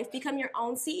your life, become your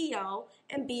own CEO,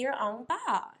 and be your own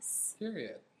boss.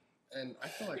 Period. And I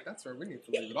feel like that's where we need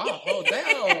to leave it off. Oh,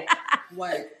 damn.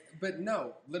 But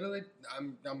no, literally,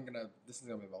 this is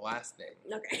gonna be the last thing.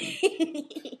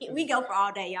 Okay. We go for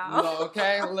all day, y'all. No,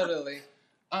 okay, literally.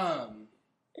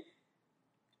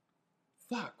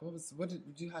 Fuck,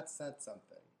 you had said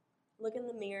something. Look in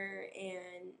the mirror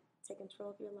and take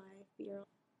control of your life, be your own.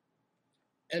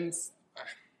 And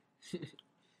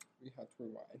we had to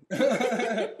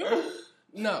rewind.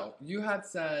 No, you had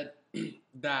said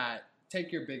that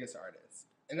take your biggest artist.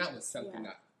 And that was something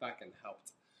that fucking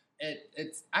helped.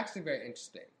 It's actually very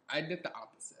interesting. I did the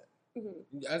opposite.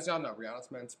 Mm-hmm. As y'all know, Rihanna's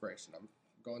my inspiration. I'm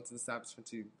going to the Savage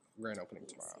 22 grand opening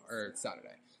tomorrow, or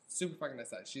Saturday. Super fucking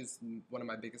excited. She's one of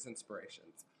my biggest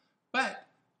inspirations. But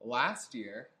last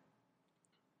year,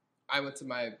 I went to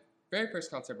my very first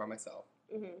concert by myself.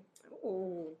 Mm-hmm.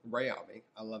 Ooh. Ray Almy.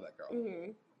 I love that girl.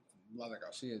 Mm-hmm. Love that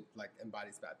girl. She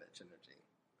embodies bad bitch energy.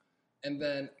 And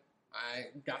then I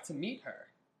got to meet her.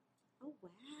 Oh,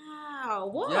 wow.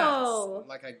 Whoa.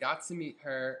 Yes. I got to meet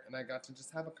her, and I got to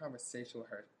just have a conversation with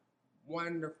her.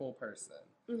 Wonderful person.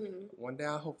 Mm-hmm. One day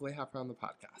I'll hopefully have her on the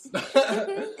podcast.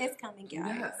 It's coming,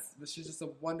 guys. Yes, but she's just a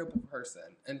wonderful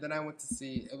person. And then I went to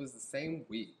see, it was the same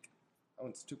week. I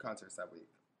went to 2 concerts that week.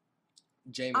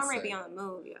 Jameson. I'm ready to be on the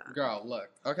move, yeah. Girl, look,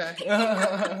 okay?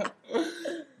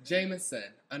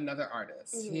 Jameson, another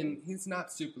artist. Mm-hmm. He's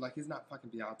not super, he's not fucking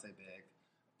Beyonce big,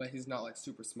 but he's not,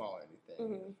 super small or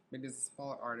anything. Mm-hmm. But he's a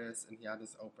smaller artist, and he had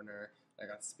this opener. I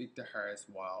got to speak to her as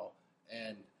well.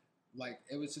 And,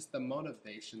 it was just the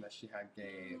motivation that she had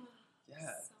gave.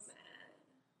 Yes.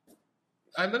 So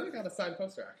mad. I literally got a signed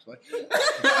poster, actually.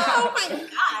 Oh, my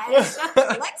gosh.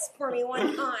 Flex for me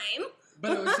one time.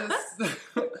 But it was just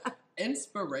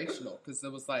inspirational, because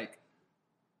it was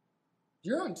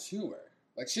you're on tour.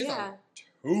 She's on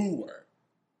tour.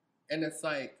 And it's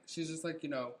she's just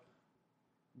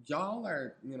y'all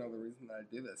are, the reason that I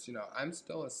do this. I'm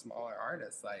still a smaller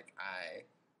artist.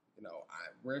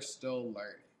 We're still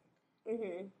learning.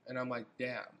 Mm-hmm. And I'm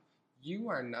damn, you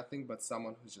are nothing but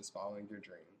someone who's just following your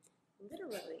dream.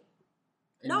 Literally.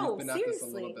 And you've been at this a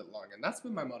little bit longer. And that's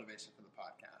been my motivation for the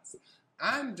podcast.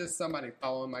 I'm just somebody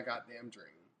following my goddamn dream.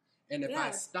 And if I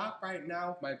stop right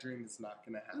now, my dream is not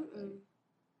going to happen.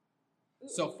 Mm-mm.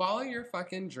 So follow your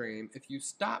fucking dream. If you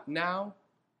stop now,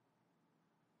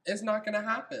 it's not going to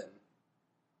happen.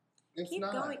 Keep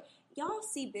going. Y'all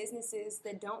see businesses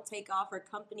that don't take off, or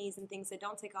companies and things that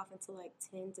don't take off until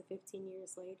 10 to 15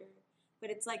 years later. But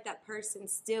it's that person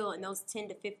still in those 10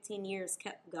 to 15 years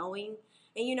kept going.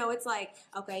 And it's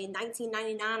okay,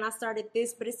 1999 I started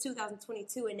this, but it's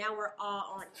 2022 and now we're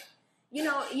all on it.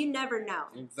 You never know.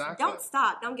 Exactly. Don't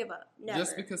stop. Don't give up. Never.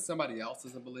 Just because somebody else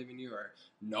doesn't believe in you or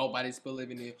nobody's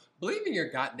believing in you, believe in your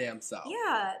goddamn self.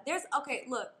 Yeah.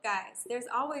 Look, guys, there's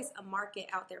always a market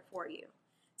out there for you.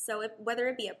 So whether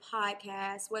it be a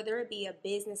podcast, whether it be a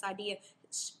business idea,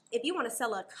 if you want to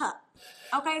sell a cup,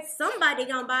 okay, somebody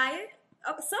gonna buy it.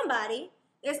 Okay, somebody.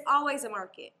 There's always a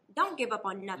market. Don't give up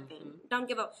on nothing. Mm-hmm. Don't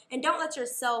give up. And don't let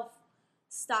yourself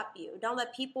stop you. Don't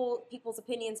let people's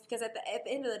opinions, because at the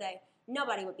end of the day,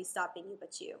 nobody would be stopping you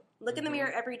but you. Look in the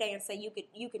mirror every day and say you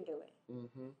can do it.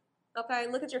 Mm-hmm. Okay,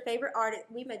 look at your favorite artist.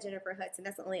 We met Jennifer Hudson.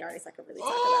 That's the only artist I could really talk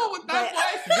about. Oh, with that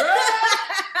voice, girl!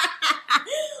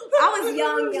 I was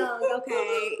young,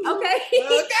 okay.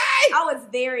 I was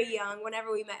very young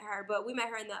whenever we met her, but we met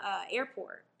her in the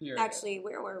airport. Period. Actually,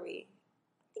 where were we?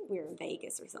 I think we were in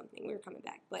Vegas or something. We were coming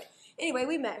back. But anyway,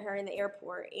 we met her in the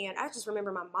airport, and I just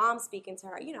remember my mom speaking to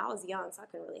her. I was young, so I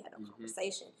couldn't really have a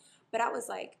conversation. But I was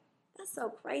like, that's so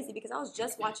crazy, because I was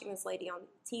just watching this lady on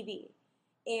TV,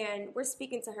 and we're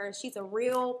speaking to her, and she's a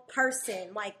real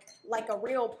person, like a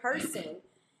real person.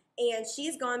 And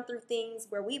she's gone through things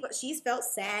where she's felt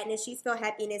sadness, she's felt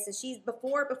happiness, and she's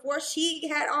before she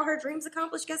had all her dreams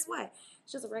accomplished. Guess what?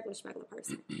 She's a regular schmegular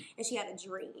person, and she had a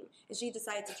dream, and she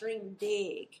decided to dream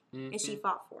big, and she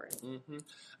fought for it. Mm-hmm.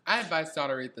 I advise y'all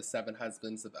to read The 7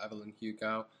 Husbands of Evelyn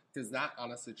Hugo, because that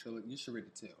honestly, truly, you should read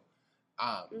it too.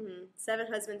 7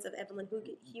 Husbands of Evelyn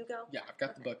Hugo. Yeah, I've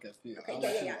got the book. If you, okay, I'll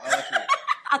let you.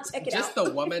 I'll check it out. Just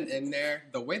the woman in there,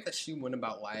 the way that she went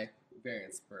about life. Very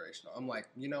inspirational. I'm like,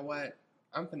 you know what?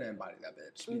 I'm going to embody that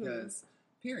bitch because,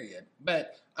 period.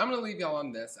 But I'm going to leave y'all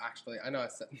on this, actually. I know I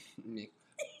said me.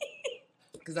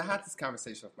 because I had this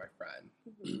conversation with my friend,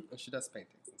 and she does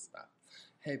paintings and stuff.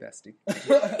 Hey, bestie.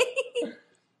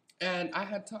 And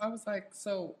I was like,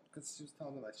 so, because she was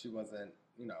telling me like she wasn't,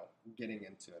 getting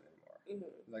into it anymore.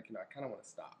 Like, I kind of want to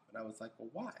stop. And I was like, well,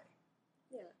 why?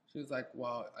 Yeah. She was like,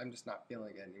 well, I'm just not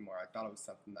feeling it anymore. I thought it was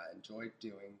something that I enjoyed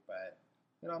doing, but,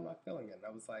 I'm not feeling it. And I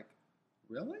was like,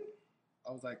 really?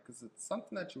 I was like, because it's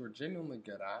something that you were genuinely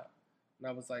good at. And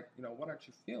I was like, what aren't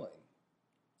you feeling?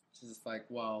 She's just like,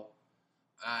 well,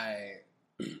 I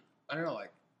don't know,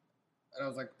 like, and I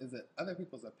was like, is it other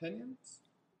people's opinions?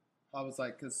 I was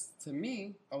like, because to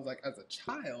me, I was like, as a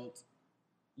child,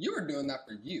 you were doing that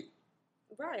for you.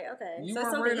 Right, okay. You so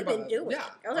weren't something worried you've about been doing.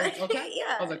 Yeah. Okay.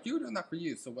 Yeah. I was like, you were doing that for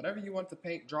you. So whatever you want to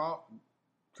paint, draw,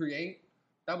 create,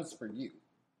 that was for you.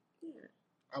 Yeah.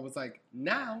 I was like,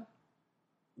 now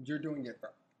you're doing it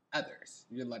for others.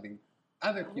 You're letting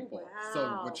other people. Wow.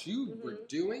 So what you were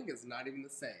doing is not even the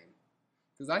same.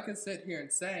 Because I can sit here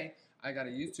and say, I got a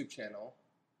YouTube channel,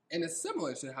 and it's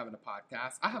similar to having a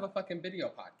podcast. I have a fucking video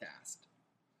podcast.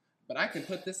 But I can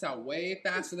put this out way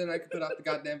faster than I can put out the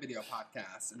goddamn video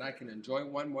podcast. And I can enjoy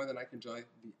one more than I can enjoy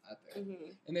the other.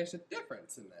 And there's a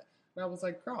difference in that. And I was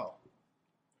like, girl,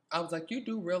 you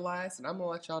do realize, and I'm going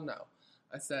to let y'all know.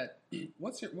 I said,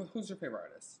 who's your favorite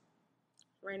artist?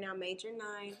 Right now, Major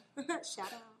 9.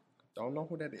 Shout out. Don't know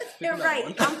who that is. You're right.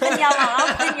 I'm putting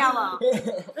y'all on.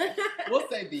 We'll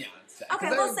say Beyonce. Okay,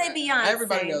 we'll say Beyonce.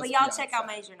 Everybody knows but y'all Beyonce. check out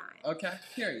Major 9. Okay,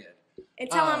 period. And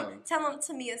tell them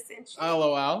Tamia sent you.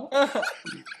 LOL.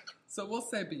 So we'll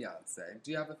say Beyonce.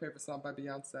 Do you have a favorite song by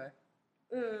Beyonce?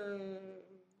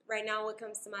 Right now, what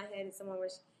comes to my head is someone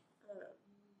which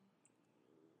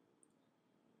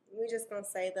we're just gonna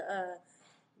say the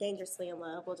Dangerously in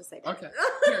Love. We'll just say that. Okay,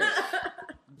 period.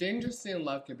 Dangerously in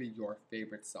Love can be your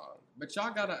favorite song. But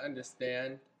y'all gotta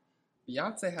understand,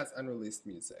 Beyonce has unreleased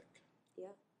music. Yeah.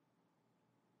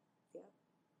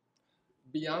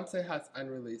 Beyonce has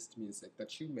unreleased music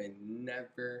that you may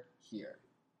never hear.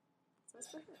 That's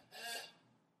for her.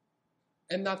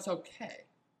 And that's okay.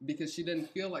 Because she didn't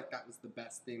feel like that was the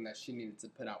best thing that she needed to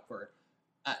put out for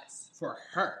us, for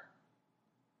her.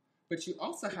 But you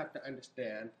also have to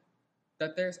understand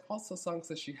that there's also songs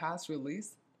that she has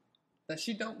released that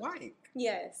she don't like.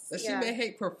 Yes. That she may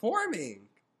hate performing.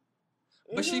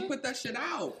 But she put that shit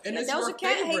out. And it's your Doja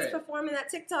Cat favorite. hates performing that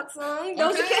TikTok song. Okay.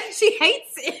 Doja Cat, she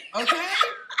hates it. Okay?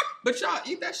 But y'all,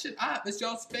 eat that shit up. It's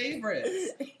y'all's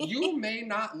favorites. You may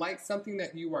not like something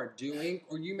that you are doing,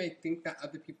 or you may think that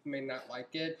other people may not like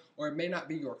it, or it may not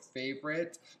be your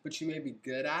favorite, but you may be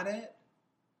good at it.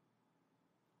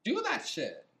 Do that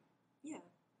shit. Yeah.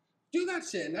 Do that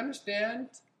shit and understand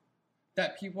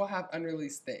that people have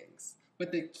unreleased things,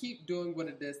 but they keep doing what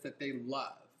it is that they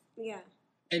love. Yeah.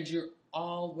 And you're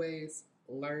always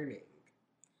learning.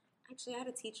 Actually, I had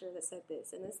a teacher that said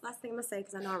this, and this last thing I'm going to say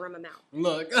because I know I run my mouth.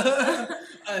 Look,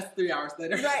 us 3 hours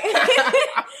later. Right.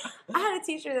 I had a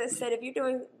teacher that said if you're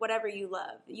doing whatever you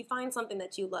love, you find something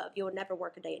that you love, you'll never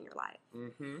work a day in your life.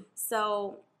 Mm-hmm.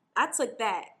 So I took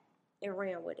that and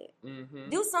ran with it. Mm-hmm.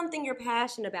 Do something you're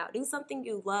passionate about. Do something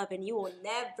you love, and you will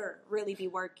never really be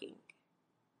working.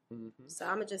 Mm-hmm. So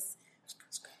I'm going to just...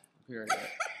 Period.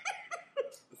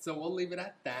 So we'll leave it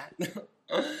at that.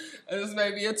 This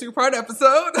may be a 2-part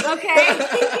episode. Okay.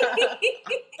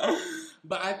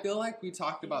 But I feel like we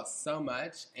talked about so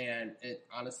much, and it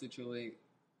honestly, truly,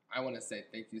 I want to say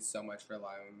thank you so much for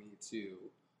allowing me to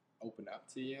open up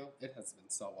to you. It has been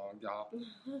so long, y'all.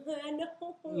 I know.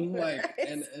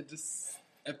 And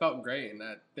it felt great, and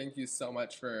thank you so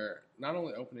much for not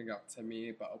only opening up to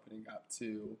me, but opening up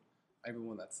to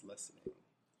everyone that's listening.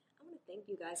 Thank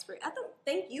you guys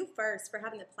thank you first for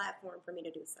having the platform for me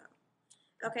to do so.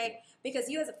 Okay? Because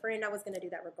you as a friend, I was going to do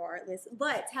that regardless.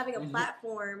 But having a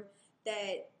platform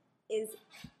that is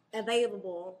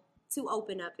available to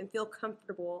open up and feel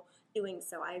comfortable doing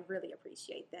so, I really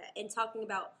appreciate that. And talking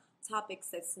about topics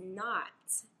that's not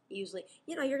usually,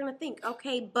 you're going to think,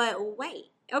 okay, but wait.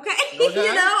 Okay?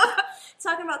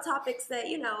 Talking about topics that,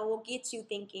 will get you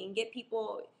thinking, get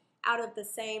people out of the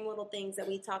same little things that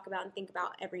we talk about and think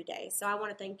about every day. So I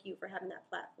want to thank you for having that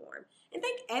platform. And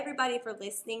thank everybody for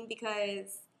listening,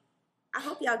 because I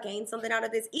hope y'all gained something out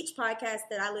of this. Each podcast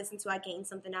that I listen to, I gain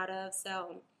something out of.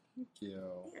 So thank you.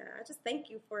 Yeah, I just thank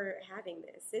you for having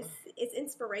this. It's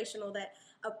inspirational that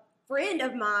a friend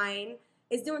of mine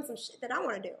is doing some shit that I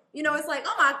want to do. it's like,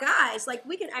 oh my gosh, like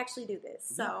we can actually do this.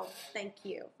 So thank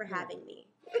you for having me.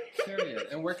 Period.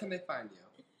 And where can they find you?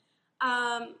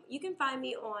 You can find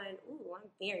me on, I'm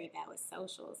very bad with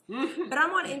socials, but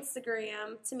I'm on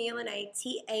Instagram, Tamia Lene,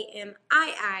 Tamiia,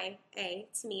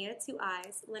 Tamia, 2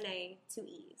 I's, Lene, 2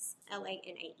 E's,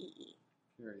 Lanee.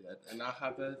 Period. And I'll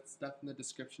have the stuff in the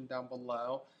description down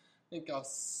below. Thank y'all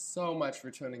so much for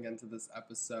tuning into this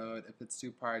episode. If it's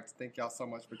 2 parts, thank y'all so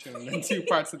much for tuning in 2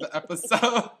 parts of the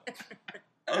episode.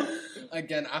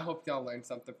 Again, I hope y'all learned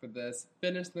something for this.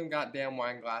 Finish them goddamn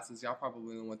wine glasses. Y'all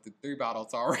probably went through 3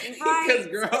 bottles already.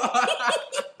 Right. Girl.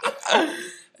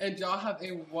 And y'all have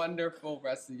a wonderful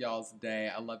rest of y'all's day.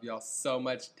 I love y'all so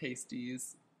much,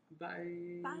 tasties.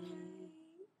 Bye. Bye.